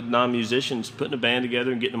 For the non-musicians, putting a band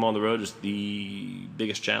together and getting them on the road is the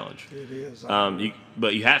biggest challenge. It is.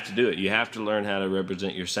 But you have to do it. You have to learn how to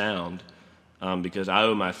represent your sound, because I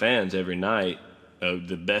owe my fans every night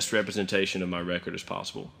the best representation of my record as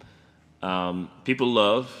possible. People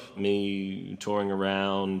love me touring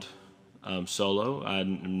around solo. I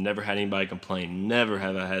never had anybody complain. Never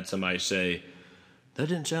have I had somebody say, that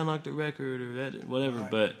didn't sound like the record or that whatever.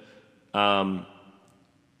 Right. But I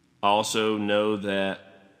also know that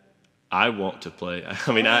I want to play.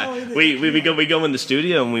 I mean, we go in the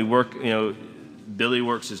studio and we work. Billy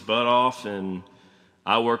works his butt off, and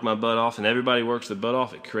I work my butt off, and everybody works their butt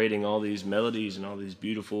off at creating all these melodies and all these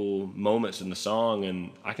beautiful moments in the song.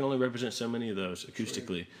 And I can only represent so many of those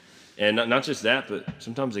acoustically. Sure. And not just that, but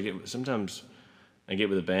sometimes I get with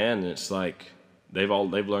a band, and it's like they've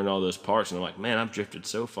learned all those parts, and they're like, man, I've drifted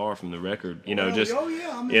so far from the record. It's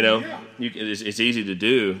easy to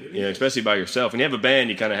do, especially by yourself. When you have a band,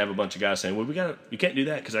 you kind of have a bunch of guys saying, well, you can't do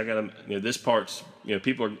that because I got to, this part's,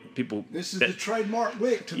 people. This is the trademark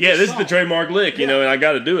lick. This is the trademark lick, and I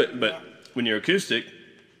got to do it. But when you're acoustic,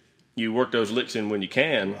 you work those licks in when you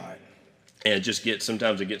can, right. And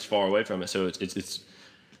sometimes it gets far away from it. So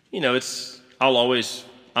I'm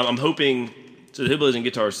hoping. So the Hillbillies and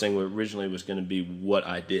Guitars thing originally was going to be what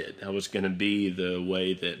I did. I was going to be the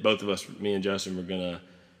way that both of us, me and Justin, were going to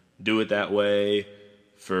do it that way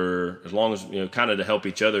for as long as, kind of to help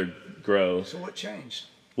each other grow. So what changed?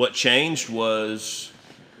 What changed was,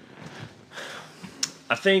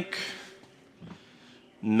 I think,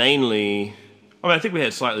 mainly, I think we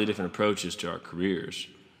had slightly different approaches to our careers,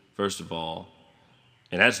 first of all.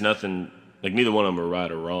 And that's nothing, like neither one of them are right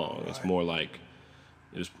or wrong. It's more like,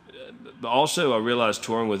 but also I realized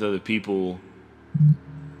touring with other people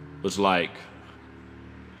was like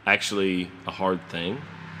actually a hard thing.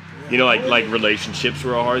 Like relationships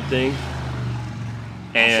were a hard thing.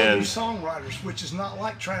 And also songwriters, which is not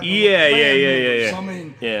like traveling. Yeah. So, I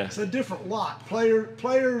mean, it's a different lot.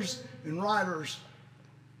 Players and writers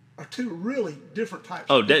are two really different types.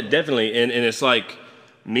 Oh, definitely. And it's like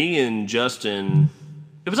me and Justin.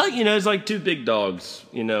 It was like, it's like two big dogs,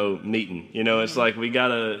 meeting. It's like we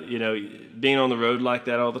gotta, being on the road like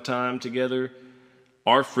that all the time together,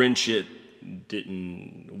 our friendship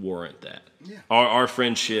didn't warrant that. Yeah. Our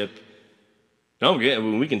friendship,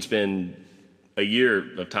 we can spend a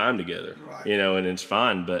year of time together, right. And it's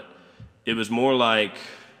fine, but it was more like,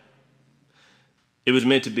 it was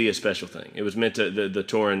meant to be a special thing. It was meant to, the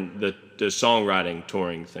touring, the songwriting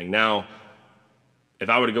touring thing. Now, if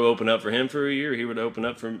I were to go open up for him for a year, he would open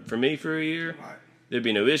up for me for a year, right. There'd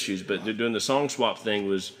be no issues. But doing the song swap thing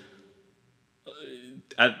was,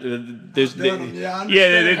 there's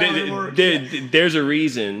a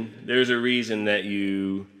reason. There's a reason that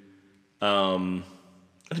you, to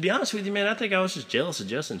be honest with you, man, I think I was just jealous of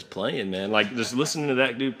Justin's playing, man. Like just listening to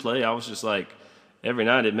that dude play, I was just like, every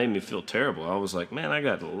night it made me feel terrible. I was like, man, I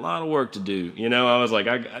got a lot of work to do. I was like,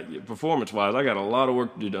 performance-wise, I got a lot of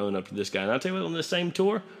work to do to own up to this guy. And I'll tell you what, on this same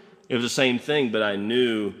tour, it was the same thing, but I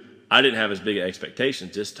knew I didn't have as big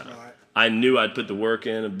expectations this time. Right. I knew I'd put the work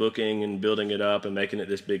in and booking and building it up and making it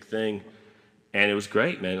this big thing. And it was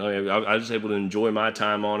great, man. I was able to enjoy my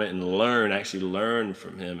time on it and actually learn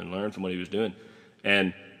from him and learn from what he was doing.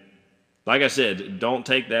 And like I said, don't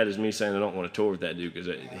take that as me saying I don't want to tour with that dude,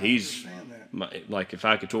 because he's like, if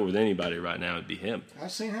I could tour with anybody right now, it'd be him.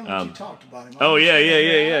 I've seen him when you talked about him. Oh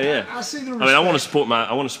yeah. I see the respect. I want to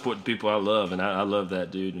support the people I love, and I love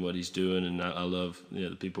that dude and what he's doing, and I love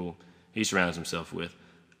the people he surrounds himself with.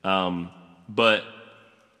 But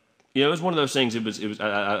it was one of those things. It was.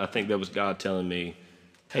 I think that was God telling me,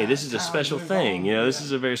 hey, this is a special thing. This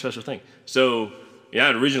is a very special thing. So yeah,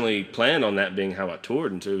 I'd originally planned on that being how I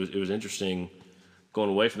toured, and so it was interesting going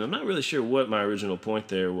away from them. I'm not really sure what my original point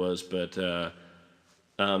there was, but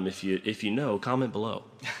if you know, comment below.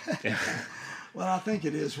 Well, I think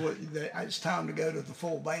it is it's time to go to the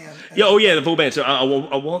full band. The full band. So I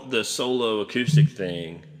want the solo acoustic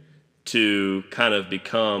thing to kind of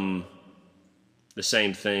become the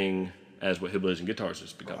same thing as what Hillbillies and Guitars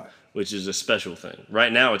has become, right. Which is a special thing.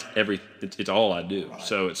 Right now, it's all I do. Right.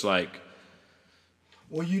 So it's like.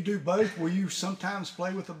 Will you do both? Will you sometimes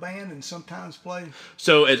play with a band and sometimes play?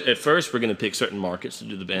 So at first, we're going to pick certain markets to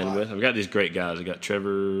do the band right. with. I've got these great guys. I got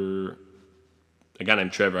a guy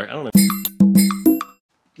named Trevor. I don't know.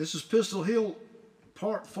 This is Pistol Hill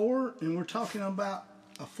Part 4, and we're talking about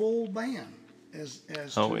a full band as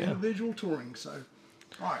individual touring. So,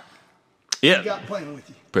 all right. Yeah. What you got playing with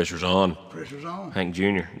you? Pressure's on. Pressure's on. Hank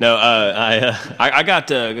Jr. No, I got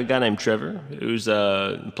a guy named Trevor who's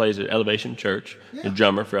plays at Elevation Church, a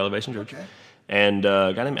drummer for Elevation Church, okay. And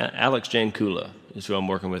a guy named Alex Jankula is who I'm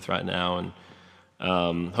working with right now, and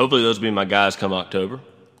hopefully those will be my guys come October.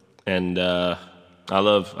 And I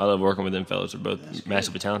love working with them fellas. They're both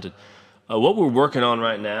massively talented. What we're working on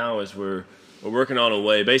right now is we're working on a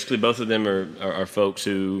way. Basically, both of them are folks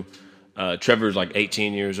who. Trevor's like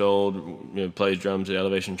 18 years old, plays drums at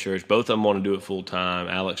Elevation Church. Both of them want to do it full time.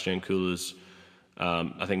 Alex Jankula's,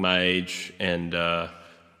 I think, my age, and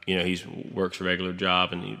he works a regular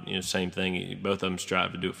job, and same thing. Both of them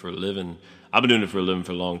strive to do it for a living. I've been doing it for a living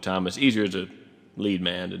for a long time. It's easier as a lead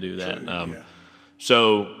man to do that.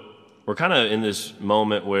 So we're kind of in this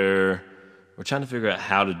moment where we're trying to figure out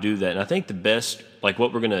how to do that. And I think the best, like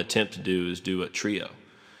what we're going to attempt to do, is do a trio.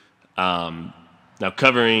 Now,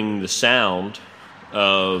 covering the sound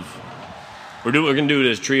of, we're going to do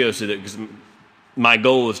it as trio, so that, because my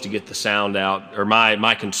goal is to get the sound out, or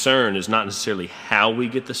my concern is not necessarily how we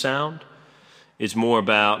get the sound. It's more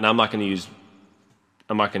about, now I'm not going to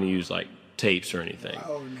use like tapes or anything.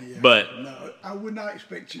 Oh, yeah. But no, I would not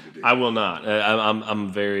expect you to do that. I will not.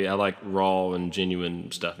 I like raw and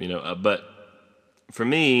genuine stuff, But for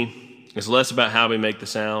me, it's less about how we make the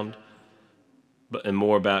sound, and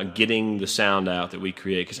more about getting the sound out that we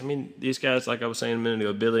create. Because, I mean, these guys, like I was saying a minute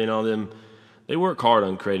ago, Billy and all them, they work hard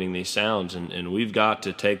on creating these sounds, and we've got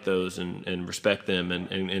to take those and respect them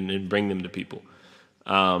and bring them to people.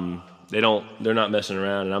 They're not messing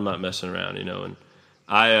around, and I'm not messing around, you know.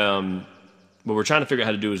 And what we're trying to figure out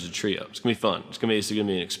how to do is a trio. It's gonna be fun. It's gonna be an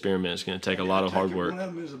experiment. It's gonna take a lot of hard work. One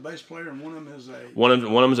of them is a bass player, and one of them is a one of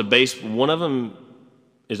them is a bass. One of them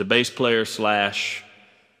is a bass player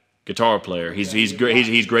 / guitar player. He's great.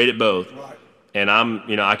 He's great at both. right. And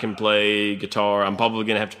I can play guitar. I'm probably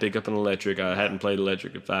gonna have to pick up an electric. I hadn't played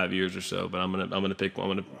electric in 5 years or so, but I'm gonna pick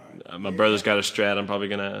one. My brother's got a Strat. I'm probably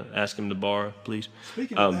gonna ask him to borrow, please.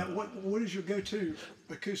 Speaking of that, what is your go-to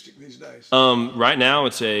acoustic these days? Right now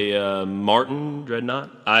it's a Martin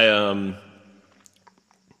Dreadnought.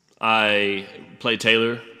 I play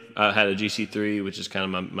Taylor. I had a GC3, which is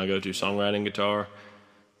kind of my go-to songwriting guitar.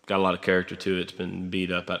 Got a lot of character to it. It's been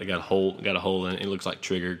beat up. It got a hole in it. It looks like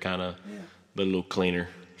Trigger, kind of, but a little cleaner.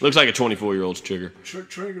 Looks like a 24-year-old's Trigger.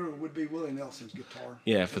 Trigger would be Willie Nelson's guitar.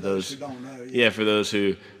 Yeah, for those who don't know. Yeah, for those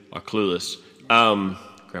who are clueless.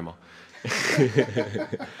 Grandma.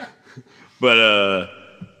 But I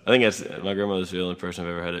think my grandmother's the only person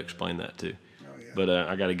I've ever had to explain that to. Oh, yeah. But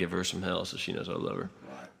I got to give her some hell so she knows I love her.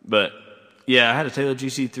 Right. But yeah, I had a Taylor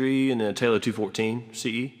GC3 and a Taylor 214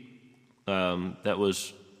 CE.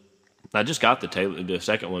 I just got the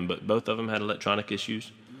second one, but both of them had electronic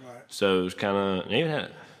issues. Right. So it was kind of, I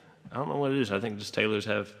don't know what it is. I think just Taylors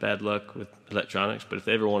have bad luck with electronics, but if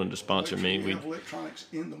they ever wanted to sponsor me, we have electronics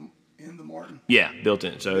in the Martin. Yeah, built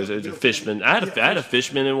in. So it was a Fishman. I had a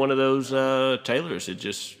Fishman in one of those Taylors. It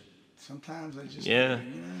just sometimes they just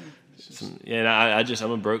and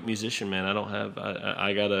I'm a broke musician, man. I don't have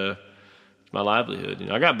I got it's my livelihood.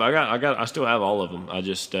 I still have all of them. I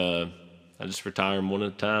just retire them one at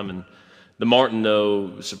a time. And the Martin,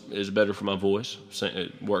 though, is better for my voice.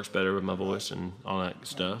 It works better with my voice and all that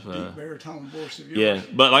stuff. Deep baritone voice of yours. Yeah,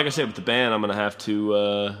 but like I said, with the band, I'm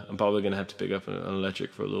probably gonna have to pick up an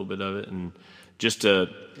electric for a little bit of it, and just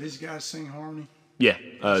These guys sing harmony. Yeah,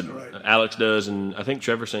 great. Alex does, and I think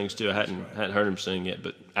Trevor sings too. I hadn't heard him sing yet,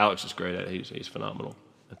 but Alex is great at it. He's phenomenal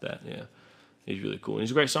at that. Yeah, he's really cool, and he's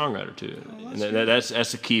a great songwriter too. And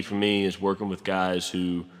that's the key for me, is working with guys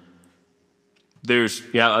who.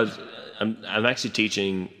 I'm actually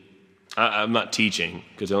teaching. I'm not teaching,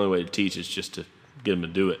 because the only way to teach is just to get them to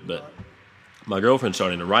do it. But my girlfriend's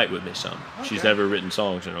starting to write with me some. Okay. She's never written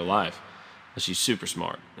songs in her life, but she's super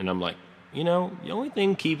smart. And I'm like, the only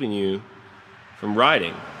thing keeping you from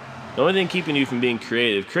writing, the only thing keeping you from being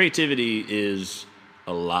creativity is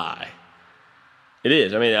a lie. It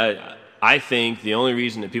is. I mean, I think the only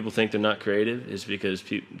reason that people think they're not creative is because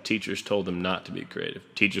teachers told them not to be creative.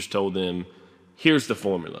 Teachers told them, here's the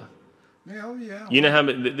formula. Yeah. You know how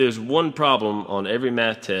there's one problem on every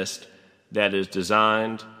math test that is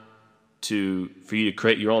designed for you to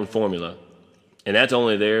create your own formula, and that's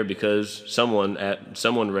only there because someone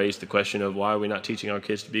raised the question of, why are we not teaching our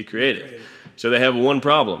kids to be creative? So they have one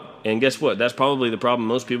problem, and guess what? That's probably the problem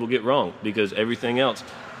most people get wrong, because everything else,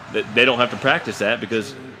 they don't have to practice that,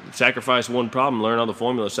 because sacrifice one problem, learn all the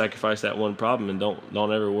formulas, sacrifice that one problem, and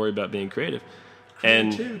don't ever worry about being creative.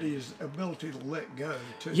 Creativity is ability to let go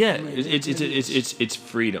too. Yeah, it's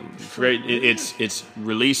freedom. It's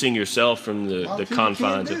releasing yourself from the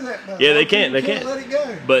confines. They can't let it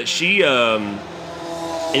go. But she, I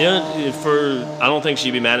don't think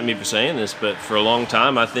she'd be mad at me for saying this, but for a long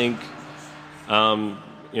time, I think,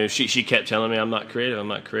 she kept telling me I'm not creative,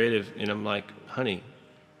 and I'm like, honey,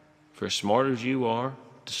 for as smart as you are,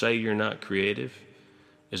 to say you're not creative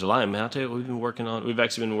is a lie. Man, I'll tell you what we've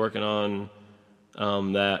actually been working on.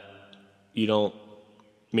 That You Don't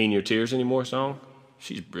Mean Your Tears Anymore song.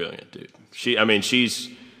 She's brilliant, dude.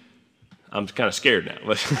 I'm kind of scared now,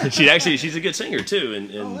 but she's a good singer too,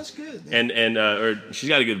 and that's good. Or she's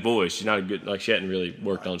got a good voice. She's not a good, she hadn't really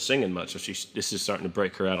worked on singing much, so this is starting to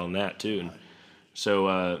break her out on that too. And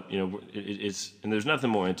so it's there's nothing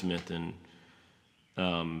more intimate than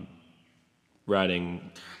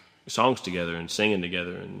writing songs together and singing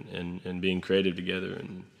together and being creative together.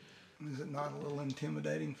 And is it not a little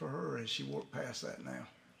intimidating for her, or has she worked past that now?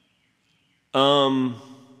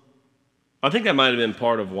 I think that might have been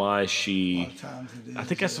part of why A lot of times it is. I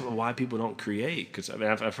think that's why people don't create. Because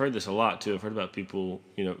I've heard this a lot too. I've heard about people,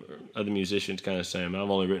 other musicians kind of saying, "I've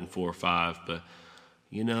only written 4 or 5, but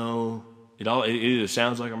it either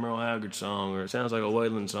sounds like a Merle Haggard song, or it sounds like a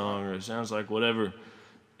Waylon song, or it sounds like whatever."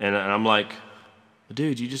 And I'm like,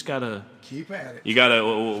 dude, you just gotta keep at it. You gotta.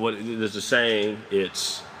 What there's a saying.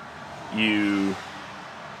 It's you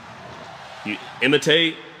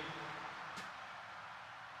imitate.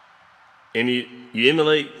 you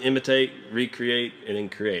emulate, imitate, recreate, and then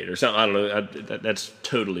create, or something. I don't know. That's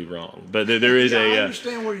totally wrong. But there is I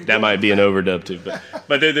understand where you're that going might with be an that. overdub too.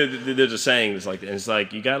 But there's a saying that's like, it's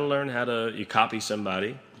like you got to learn how to you copy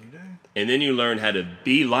somebody, You do. and then you learn how to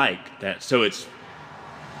be like that. So it's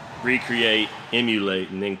recreate, emulate,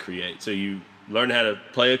 and then create. So you learn how to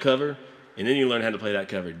play a cover, and then you learn how to play that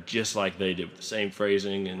cover just like they did with the same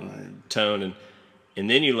phrasing and tone, and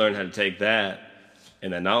then you learn how to take that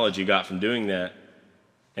and that knowledge you got from doing that,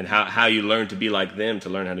 and how you learn to be like them to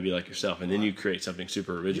learn how to be like yourself, and then you create something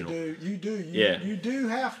super original. You do. Yeah. You do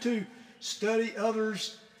have to study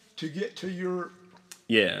others to get to your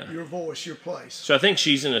voice, your place. So I think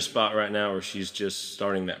she's in a spot right now where she's just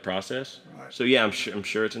starting that process. Right. So yeah, I'm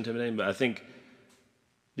sure it's intimidating, but I think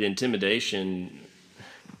the intimidation.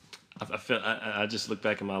 I just look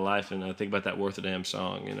back in my life and I think about that "Worth a Damn"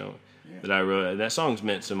 song, that I wrote. And that song's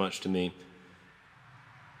meant so much to me.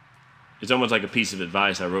 It's almost like a piece of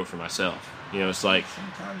advice I wrote for myself. It's like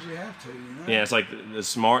Sometimes you have to. Yeah, it's like the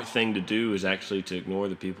smart thing to do is actually to ignore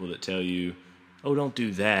the people that tell you, "Oh, don't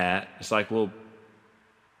do that." It's like, well,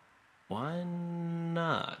 why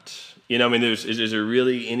not? Is there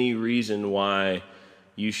really any reason why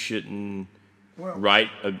you shouldn't write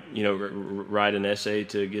an essay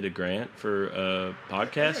to get a grant for a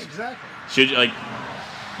podcast? Yeah, exactly.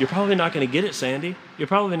 You're probably not going to get it, Sandy. You're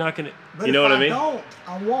probably not going to. But You know what I mean? If I don't,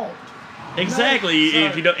 I won't. Exactly. So-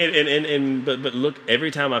 If you don't, but look,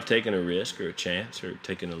 every time I've taken a risk or a chance or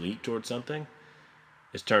taken a leap towards something,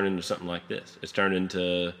 it's turned into something like this. It's turned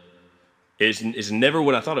into. It's never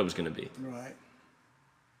what I thought it was going to be. Right.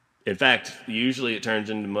 In fact, usually it turns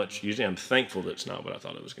into much. Usually, I'm thankful that it's not what I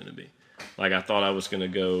thought it was going to be. Like I thought I was going to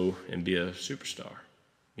go and be a superstar.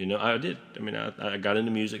 I did. I got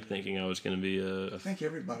into music thinking I was going to be I think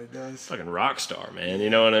everybody does. fucking rock star, man. You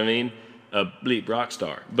know what I mean? A bleep rock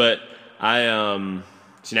star. But I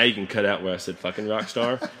see, now you can cut out where I said fucking rock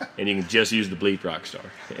star, and you can just use the bleep rock star,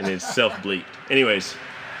 and it's self bleeped. Anyways,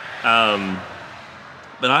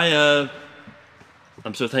 but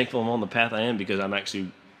I'm so thankful I'm on the path I am because I'm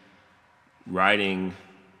actually writing.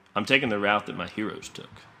 I'm taking the route that my heroes took.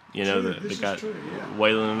 True, the this guy is true, yeah.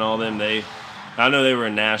 Waylon and all them. I know they were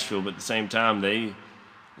in Nashville, but at the same time they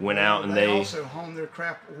went out and they also honed their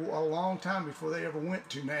craft a long time before they ever went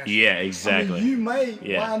to Nashville. Yeah, exactly. You may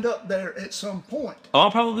Yeah. wind up there at some point. Oh, I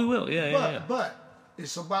probably will. Yeah. But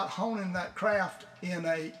it's about honing that craft in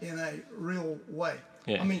a real way.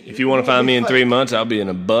 Yeah. I mean, If you want to find me in 3 months, months, I'll be in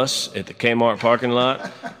a bus at the Kmart parking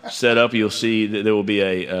lot. Set up, you'll see that there will be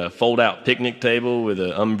a fold-out picnic table with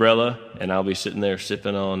an umbrella, and I'll be sitting there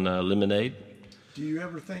sipping on lemonade. do you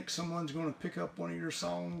ever think someone's going to pick up one of your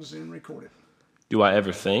songs and record it? Do I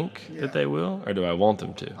ever think Yeah. that they will, or do I want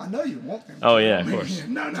them to? I know you want them. Oh, to. yeah, I of mean, course.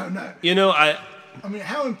 No. I mean,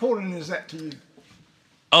 how important is that to you?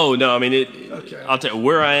 Oh, no, Okay. I'll tell you,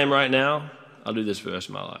 where I am right now, I'll do this for the rest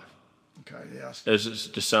of my life. Okay, yes. There's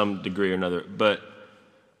to some degree or another. But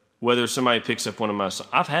whether somebody picks up one of my songs,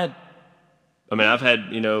 I've had I've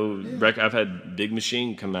had Big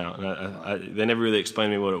Machine come out, and they never really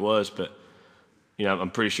explained to me what it was, but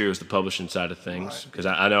I'm pretty sure it was the publishing side of things because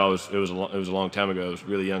I know it was a long time ago. I was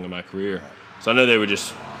really young in my career, so I know they were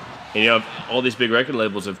just, all these big record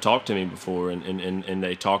labels have talked to me before, and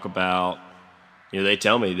they talk about. They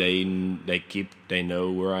tell me they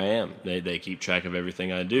know where I am. They keep track of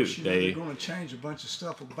everything I do. They're going to change a bunch of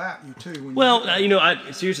stuff about you too.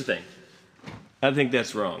 Here's the thing. I think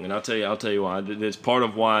that's wrong, and I'll tell you why. That's part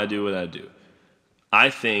of why I do what I do. I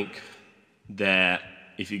think that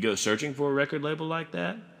if you go searching for a record label like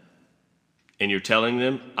that, and you're telling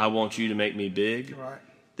them, "I want you to make me big," Right.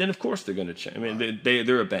 then of course they're going to change.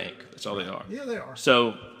 They're a bank. That's all they are. Yeah, they are.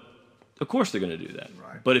 So, of course they're going to do that.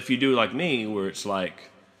 Right. But if you do like me, where it's like,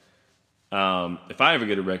 if I ever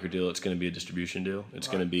get a record deal, it's going to be a distribution deal. It's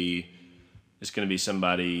going to be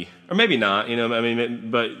somebody, or maybe not.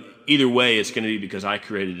 But either way, it's going to be because I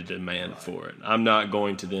created a demand for it. I'm not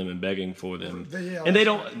going to them and begging for them. And they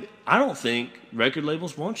don't. I don't think record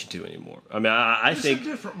labels want you to anymore. I think it's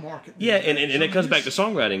a different market. Yeah, and it comes back to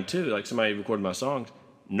songwriting too. Like somebody recorded my songs.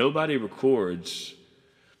 Nobody records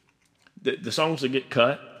the songs that get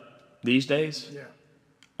cut these days. Yeah.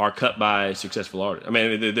 Are cut by successful artists.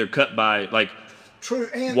 They're cut by True,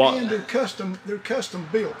 and they're custom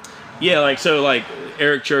built. Yeah, like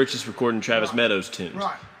Eric Church is recording Travis Meadows tunes.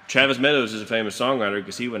 Right. Travis Meadows is a famous songwriter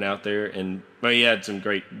because he went out there and he had some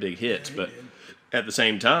great big hits, but at the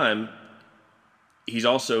same time, he's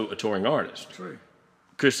also a touring artist. True.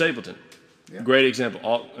 Chris Stapleton, great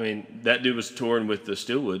example. That dude was touring with the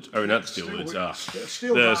Steelwoods, or not the Steelwoods,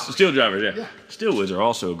 Steel Drivers. Steel Drivers. Yeah. Steelwoods are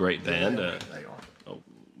also a great band. They are.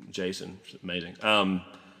 Jason, amazing.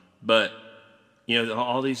 But you know,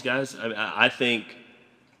 all these guys, I think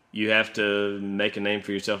you have to make a name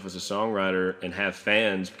for yourself as a songwriter and have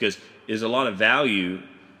fans, because there's a lot of value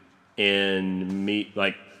in me.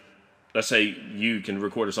 Like, let's say you can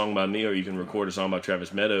record a song by me, or you can record a song by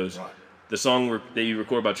Travis Meadows. Right. The song that you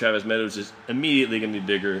record by Travis Meadows is immediately going to be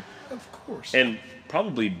bigger. Of course. And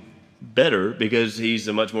probably better, because he's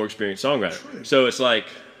a much more experienced songwriter. True. So it's like,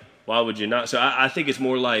 why would you not? So I think it's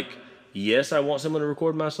more like, yes, I want someone to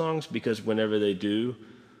record my songs, because whenever they do,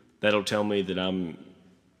 that'll tell me that I'm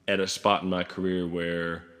at a spot in my career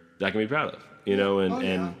where I can be proud of, you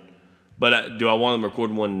know. But do I want them to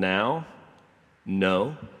record one now?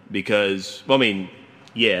 No, because, well, I mean,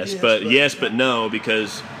 yes, but no,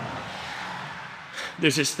 because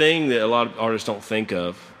there's this thing that a lot of artists don't think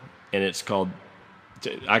of, and it's called,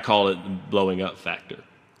 I call it blowing up factor.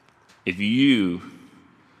 If you,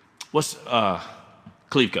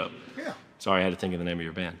 Cleveco. Yeah. Sorry, I had to think of the name of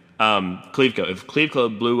your band. Cleveco. If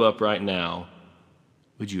Cleveco blew up right now,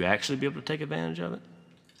 would you actually be able to take advantage of it?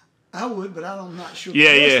 I would, but I'm not sure.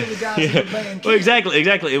 Yeah, the yeah. rest of the guys in the band Well, can.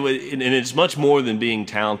 exactly. It would, and it's much more than being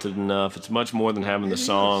talented enough. It's much more than having the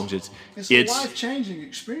songs. It's a life-changing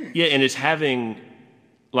experience. Yeah, and it's having,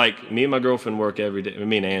 like, me and my girlfriend work every day.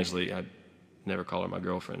 Me and Ansley, I never call her my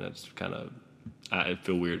girlfriend. That's kind of, I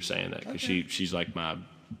feel weird saying that, because she's like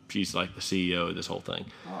the CEO of this whole thing.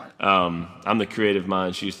 All right. I'm the creative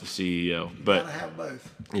mind. She's the CEO. But Gotta have both.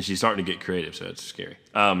 and she's starting to get creative, so it's scary.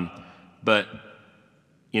 But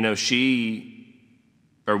you know,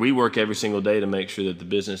 we work every single day to make sure that the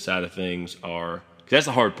business side of things are. 'Cause that's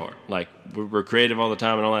the hard part. Like, we're creative all the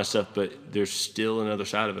time and all that stuff, but there's still another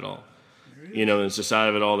side of it all. You know, it's the side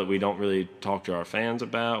of it all that we don't really talk to our fans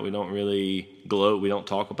about. We don't really gloat. We don't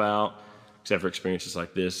talk about, except for experiences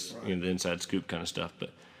like this, right. You know, the inside scoop kind of stuff.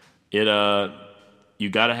 But you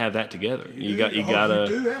got to have that together. You got to. You do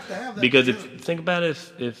have to have that. Because together. think about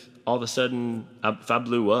if all of a sudden if I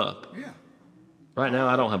blew up. Yeah. Right now,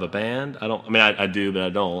 I don't have a band. I do, but I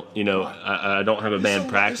don't. You know, right. I don't have a band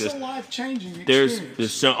practice. It's a life-changing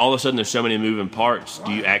experience. All of a sudden, there's so many moving parts. Right.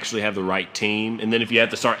 Do you actually have the right team? And then if you have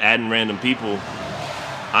to start adding random people,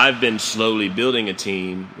 I've been slowly building a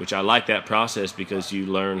team, which I like that process, because you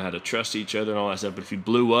learn how to trust each other and all that stuff. But if you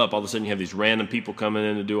blew up, all of a sudden you have these random people coming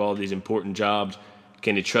in to do all these important jobs.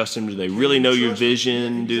 Can you trust them? Do they really know your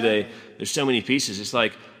vision? Yeah, exactly. There's so many pieces. It's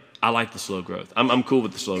like, I like the slow growth. I'm cool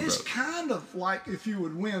with the slow growth. It's kind of like if you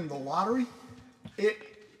would win the lottery.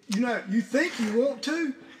 You think you want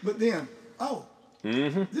to, but then,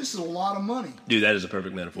 this is a lot of money. Dude, that is a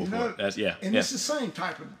perfect metaphor for it. It's the same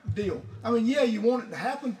type of deal. I mean, yeah, you want it to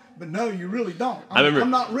happen, but no, you really don't.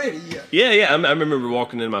 I'm not ready yet. Yeah. I remember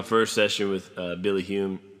walking in my first session with Billy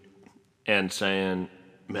Hume and saying,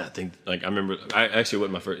 man, it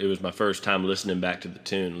was my first time listening back to the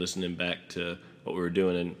tune, listening back to what we were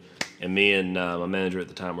doing, and me and my manager at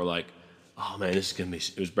the time were like, oh man, this is gonna be.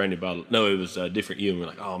 It was Brandy Bottle. No, it was Different You, and we're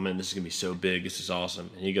like, oh man, this is gonna be so big. This is awesome.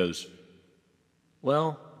 And he goes,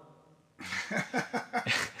 well,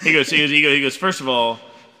 he goes. First of all,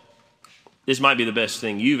 this might be the best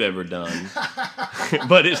thing you've ever done,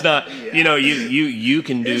 but it's not. Yeah. You know, you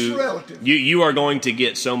can do. It's relative. You are going to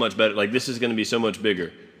get so much better. Like, this is going to be so much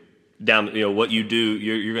bigger. Down, you know, what you do,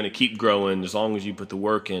 you're going to keep growing. As long as you put the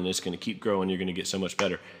work in, it's going to keep growing. You're going to get so much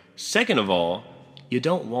better. Second of all, you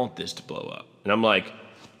don't want this to blow up. And I'm like,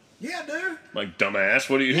 yeah, dude. Like, dumbass,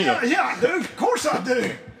 what do you? Yeah, yeah, dude. Of course I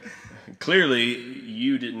do. Clearly,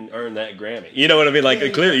 you didn't earn that Grammy. You know what I mean? Like,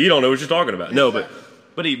 clearly, you don't know what you're talking about. No,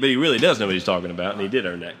 but he really does know what he's talking about, and he did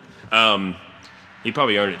earn that. He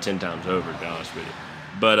probably earned it 10 times over, to be honest with you.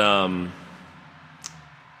 But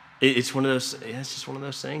it's one of those. Yeah, it's just one of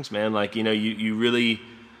those things, man. Like, you know,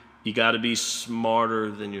 you got to be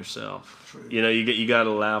smarter than yourself. True. You know, you got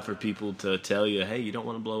to allow for people to tell you, hey, you don't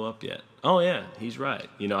want to blow up yet. Oh yeah, he's right.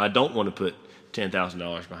 You know, I don't want to put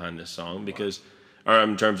 $10,000 behind this song because, or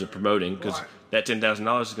in terms of promoting, because that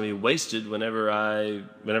 $10,000 is going to be wasted whenever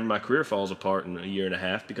my career falls apart in a year and a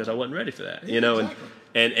half because I wasn't ready for that. Yeah, you know,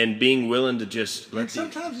 exactly. and being willing to just let. And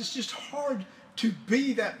sometimes it's just hard to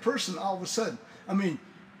be that person all of a sudden. I mean.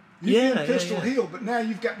 You've been Pistol Hill, but now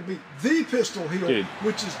you've got to be the Pistol Hill, dude,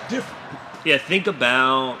 which is different. Yeah, think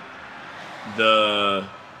about the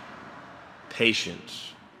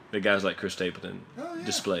patience that guys like Chris Stapleton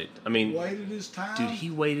displayed. I mean, waited his time. Dude,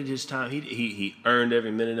 he waited his time. He earned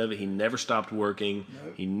every minute of it. He never stopped working.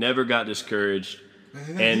 Nope. He never got discouraged.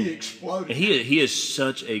 And he exploded. And he is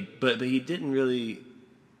such a but he didn't really.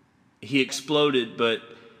 He exploded, but.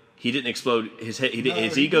 He didn't explode. His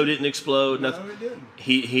ego didn't explode. No, it didn't.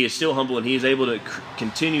 He is still humble, and he is able to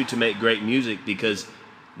continue to make great music because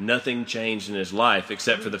nothing changed in his life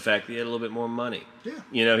except for the fact that he had a little bit more money. Yeah.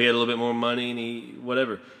 You know, he had a little bit more money and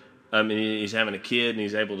whatever. I mean, he's having a kid and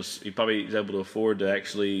he probably is able to afford to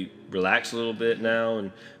actually relax a little bit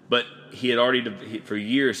now. But he had already, for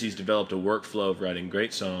years, he's developed a workflow of writing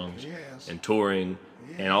great songs and touring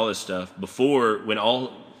and all this stuff before, when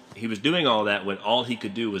he was doing all that when all he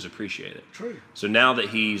could do was appreciate it. True. So now that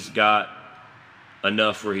he's got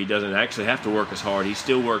enough where he doesn't actually have to work as hard, he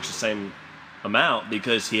still works the same amount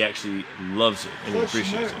because he actually loves it and he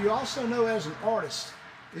appreciates it. You also know, as an artist,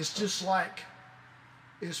 it's just like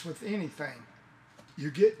it's with anything.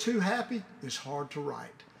 You get too happy, it's hard to write.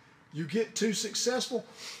 You get too successful.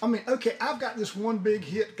 I mean, okay, I've got this one big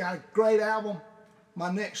hit, got a great album. My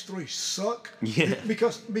next 3 suck. Yeah.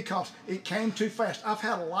 Because it came too fast. I've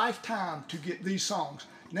had a lifetime to get these songs.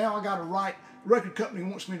 Now I got to write. Record company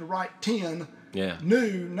wants me to write 10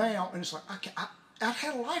 new now, and it's like I've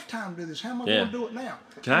had a lifetime to do this. How am I going to do it now?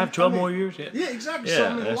 Can I have 12 more years? Yeah, exactly. Yeah, So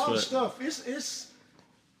I mean, a lot of stuff. It's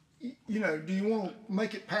you know, do you want to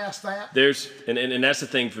make it past that? And that's the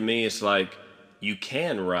thing for me. It's like you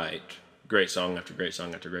can write great song after great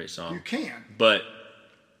song after great song. You can. But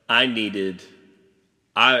I needed.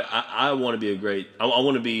 I want to be I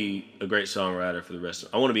want to be a great songwriter for the rest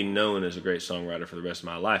of. I want to be known as a great songwriter for the rest of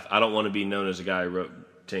my life. I don't want to be known as a guy who wrote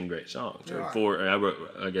 10 great songs or Right. 4. I wrote,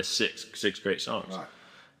 I guess, six great songs. Right.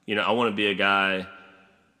 You know, I want to be a guy.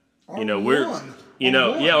 Or You know, one.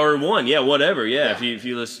 or one, whatever, if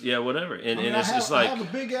you listen, whatever, and I mean, it's just I like, have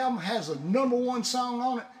a big album, has a #1 song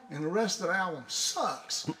on it, and the rest of the album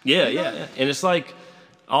sucks. yeah, You know? and it's like,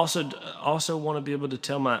 also want to be able to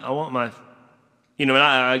tell and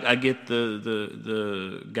I get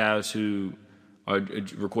the guys who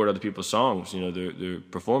record other people's songs, you know, they're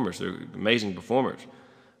performers, they're amazing performers,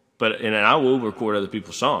 and I will record other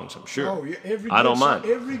people's songs, I'm sure. Oh, yeah, I don't mind.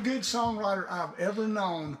 Every good songwriter I've ever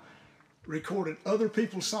known recorded other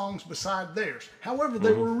people's songs beside theirs. However,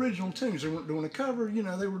 they were original tunes. They weren't doing a cover. You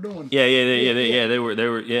know, they were doing. They were,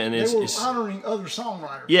 and They it's were honoring other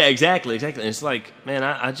songwriters. yeah, exactly. And it's like, man,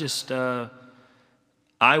 I just I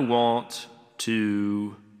want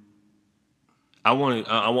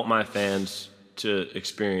my fans to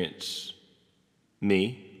experience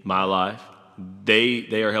me, my life.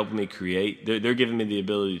 They are helping me create. They're giving me the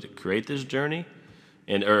ability to create this journey,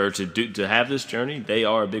 or to have this journey. They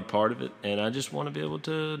are a big part of it, and I just want to be able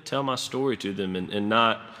to tell my story to them and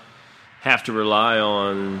not have to rely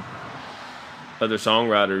on other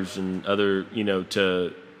songwriters and other, you know,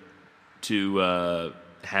 to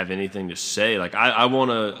have anything to say. Like I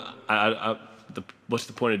want to. What's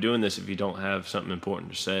the point of doing this if you don't have something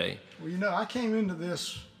important to say? Well, you know, I came into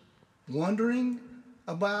this wondering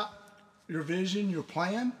about your vision, your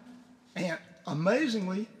plan, and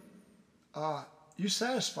amazingly, you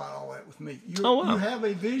satisfied all that with me. Oh, wow. You have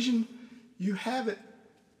a vision, you have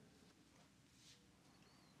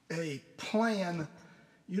a plan.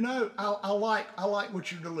 You know, I like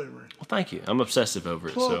what you're delivering. Well, thank you. I'm obsessive over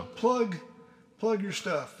it. Plug your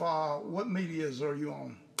stuff. What medias are you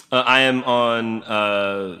on? I am on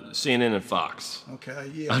CNN and Fox.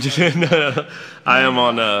 Okay, yeah. No. I am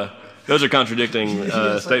on. Those are contradicting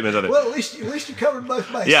statements of it. Well, at least you covered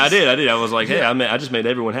both bases. Yeah, I did. I was like, hey, I just made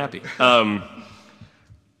everyone happy.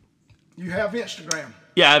 You have Instagram.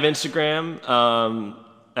 Yeah, I have Instagram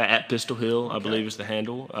at Pistol Hill, I believe is the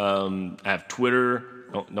handle. I have Twitter.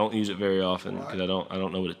 Don't use it very often because I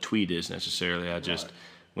don't know what a tweet is necessarily. I just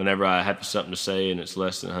whenever I have something to say and it's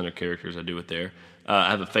less than 100 characters, I do it there.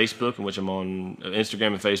 I have a Facebook in which I'm on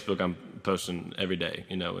Instagram and Facebook. I'm posting every day,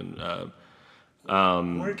 you know, and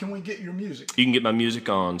where can we get your music? you can get my music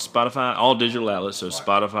on Spotify, all digital outlets, so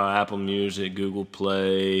Spotify, Apple Music, Google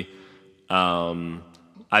Play.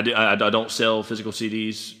 I don't sell physical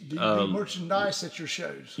CDs. Do you do merchandise at your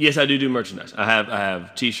shows? Yes, I do merchandise. I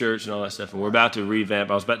have T-shirts and all that stuff, and we're about to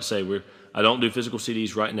revamp. I was about to say I don't do physical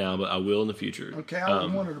CDs right now, but I will in the future. Okay, I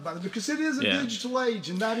wondered about it because it is a digital age,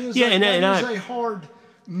 and that is a hard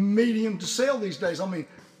medium to sell these days. I mean,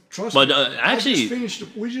 trust me.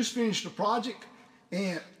 We just finished a project,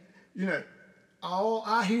 and you know, all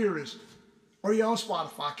I hear is, "Are you on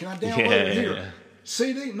Spotify? Can I download it here?" Yeah.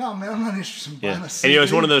 CD? No, man, I'm not interested in buying a CD. And you know,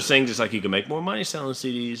 it's one of those things. It's like you can make more money selling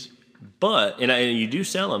CDs, but and you do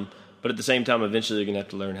sell them. But at the same time, eventually you're gonna have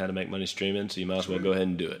to learn how to make money streaming. So you might as well go ahead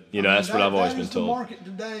and do it. You know, that's what I've always been told. The market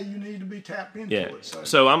today, you need to be tapped into it.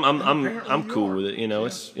 So I'm cool with it. You know,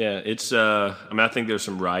 it's. I mean, I think there's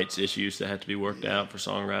some rights issues that have to be worked out for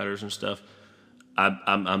songwriters and stuff.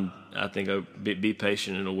 I think be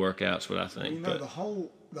patient and it'll work out. Is what I think. You know,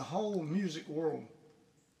 the whole music world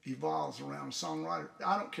evolves around a songwriter.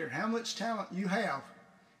 I don't care how much talent you have.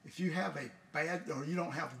 If you have a bad or you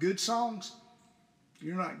don't have good songs,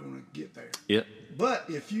 you're not going to get there. Yep. But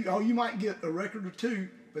if you might get a record or two,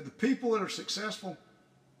 but the people that are successful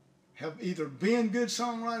have either been good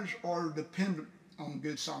songwriters or dependent on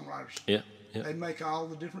good songwriters. Yeah. Yep. They make all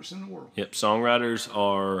the difference in the world. Yep. Songwriters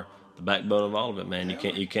are the backbone of all of it, man.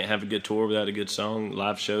 You can't have a good tour without a good song.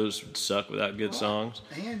 Live shows would suck without good songs.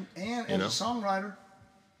 And as a songwriter,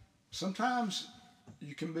 sometimes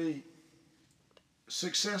you can be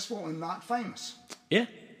successful and not famous. Yeah.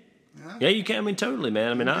 You know? Yeah, you can. I mean, totally,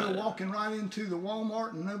 man. I mean, you're walking right into the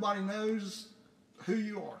Walmart and nobody knows who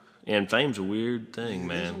you are. And fame's a weird thing,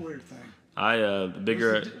 man. It's a weird thing.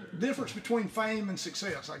 Bigger There's a difference between fame and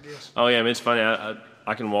success, I guess. Oh yeah, I mean, it's funny.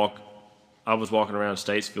 I can walk. I was walking around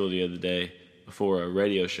Statesville the other day before a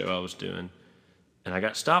radio show I was doing, and I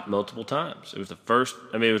got stopped multiple times. It was the first.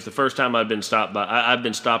 I mean, it was the first time I'd been stopped by. I've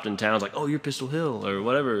been stopped in towns like, oh, you're Pistol Hill or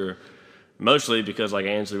whatever. Mostly because like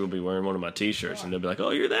Ansley will be wearing one of my T-shirts, and they'll be like, "Oh,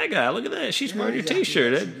 you're that guy. Look at that. She's wearing your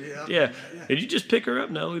T-shirt." Yeah. Did you just pick her up?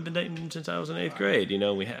 No, we've been dating since I was in 8th grade. You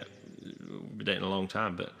know, we've been dating a long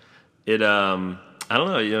time, but it. I don't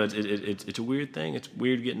know. You know, it's a weird thing. It's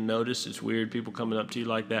weird getting noticed. It's weird people coming up to you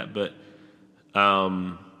like that. But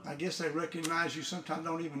I guess they recognize you. Sometimes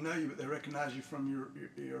don't even know you, but they recognize you from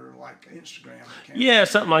your like Instagram account. Yeah,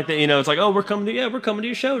 something like that. You know, it's like, oh, we're coming to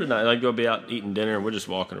your show tonight. Like, we'll be out eating dinner, and we're just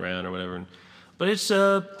walking around or whatever. But it's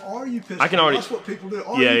Are you Pistol Hill? That's what people do.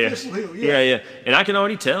 Are you Pistol Hill? Yeah. And I can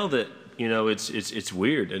already tell that, you know, it's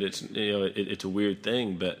weird, and it's, you know, it's a weird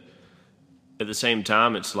thing, but at the same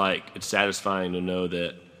time, it's like it's satisfying to know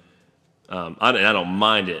that I don't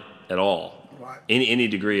mind it at all. Right. Any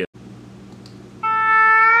degree of.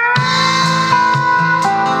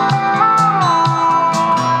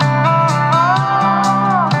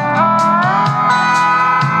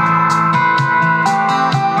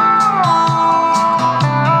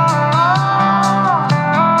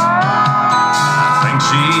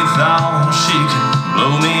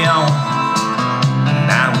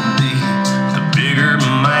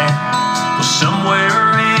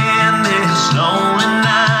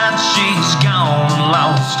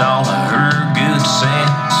 All of her good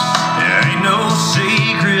sense. There ain't no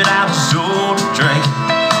secret I was sort of drinking.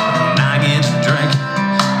 When I get to drinking,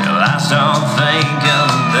 till I start thinking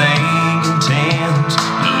things intends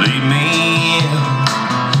to lead me in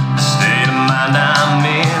the state of mind I'm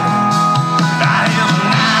in. I have a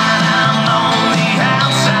night I'm on the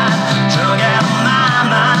outside, drunk out of my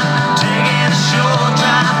mind, taking a short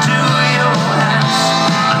drive to your house.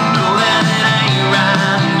 I know that it ain't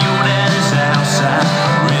right, and your daddy's outside.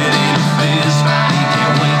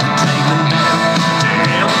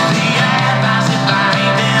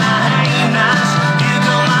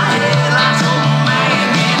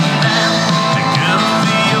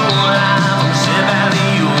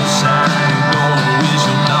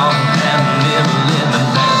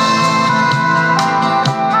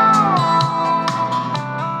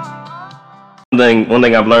 One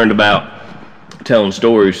thing I've learned about telling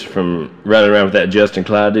stories from running around with that Justin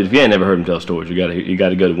Clyde dude. If you ain't never heard him tell stories, you got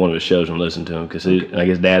to go to one of his shows and listen to him, because I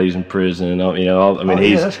guess Daddy's in prison and all, you know. I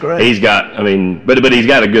mean, that's great. He's got. I mean, but he's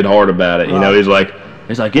got a good heart about it. You know, he's like,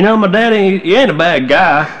 you know, my daddy, he ain't a bad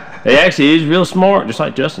guy. He actually is real smart, just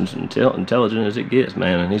like Justin's intelligent as it gets,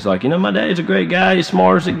 man. And he's like, you know, my daddy's a great guy. He's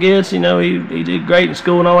smart as it gets. You know, he did great in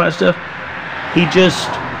school and all that stuff. He just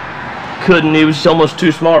couldn't. He was almost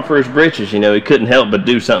too smart for his britches. You know, he couldn't help but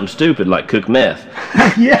do something stupid like cook meth.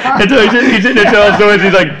 Yeah. And so he's sitting there telling stories.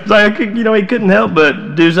 He's like, you know, he couldn't help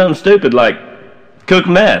but do something stupid like cook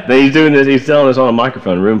meth. And he's doing this. He's telling this on a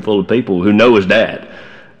microphone, a room full of people who know his dad.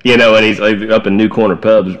 You know, and he's like up in New Corner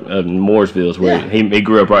Pubs in Mooresville, where he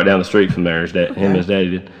grew up right down the street from there. Him and his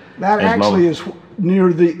daddy did. That actually is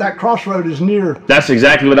near that crossroad is near. That's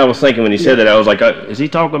exactly what I was thinking when he said that. I was like, is he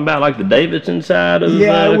talking about like the Davidson side of?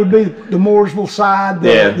 Yeah, it would be the Mooresville side.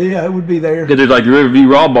 Yeah, it would be there. Because there's like the Riverview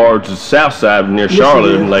Raw Bar, which is the south side near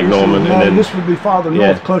Charlotte and Lake Norman. And then this would be farther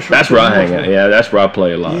north, closer. That's where I hang out. Yeah, that's where I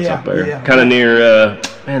play a lot. It's up there, kind of near.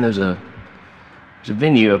 Man, there's a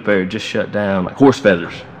venue up there just shut down, like Horse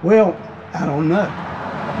Feathers. Well, I don't know,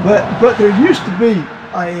 but there used to be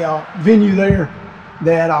a venue there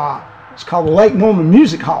that it's called the Lake Norman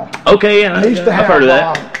Music Hall. Okay, yeah, I've heard of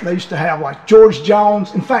that. They used to have like George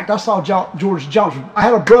Jones. In fact, I saw George Jones. I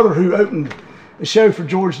had a brother who opened a show for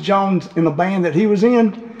George Jones in a band that he was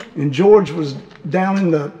in, and George was down in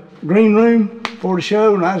the green room for the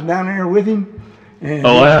show, and I was down there with him. And he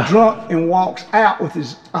was drunk and walks out with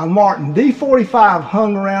his Martin D45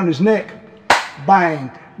 hung around his neck.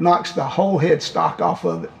 Bang, knocks the whole headstock off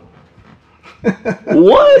of it.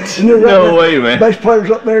 What? No way, man. Bass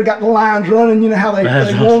players up there got the lines running. You know how they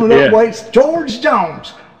warming up weights. George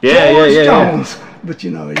Jones. George Jones. But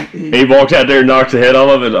you know, he walks out there and knocks the head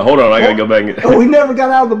off of it. Hold on, I gotta go back and get. He never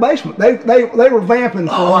got out of the basement. They were vamping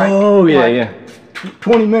for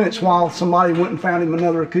 20 minutes while somebody went and found him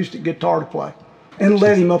another acoustic guitar to play, and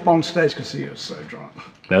led him up on stage because he was so drunk.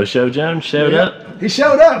 No show Jones showed up. He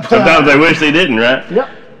showed up. Sometimes they wish they didn't, right? Yep.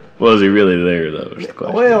 Was he really there though? Is the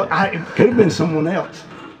question. Well, it could have been someone else.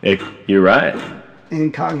 You're right.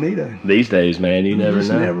 Incognito. These days, man, you never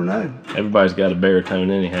know. Never know. Everybody's got a baritone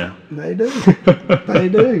anyhow. They do. They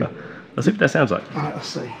do. Let's see what that sounds like. All right, let's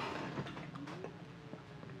see.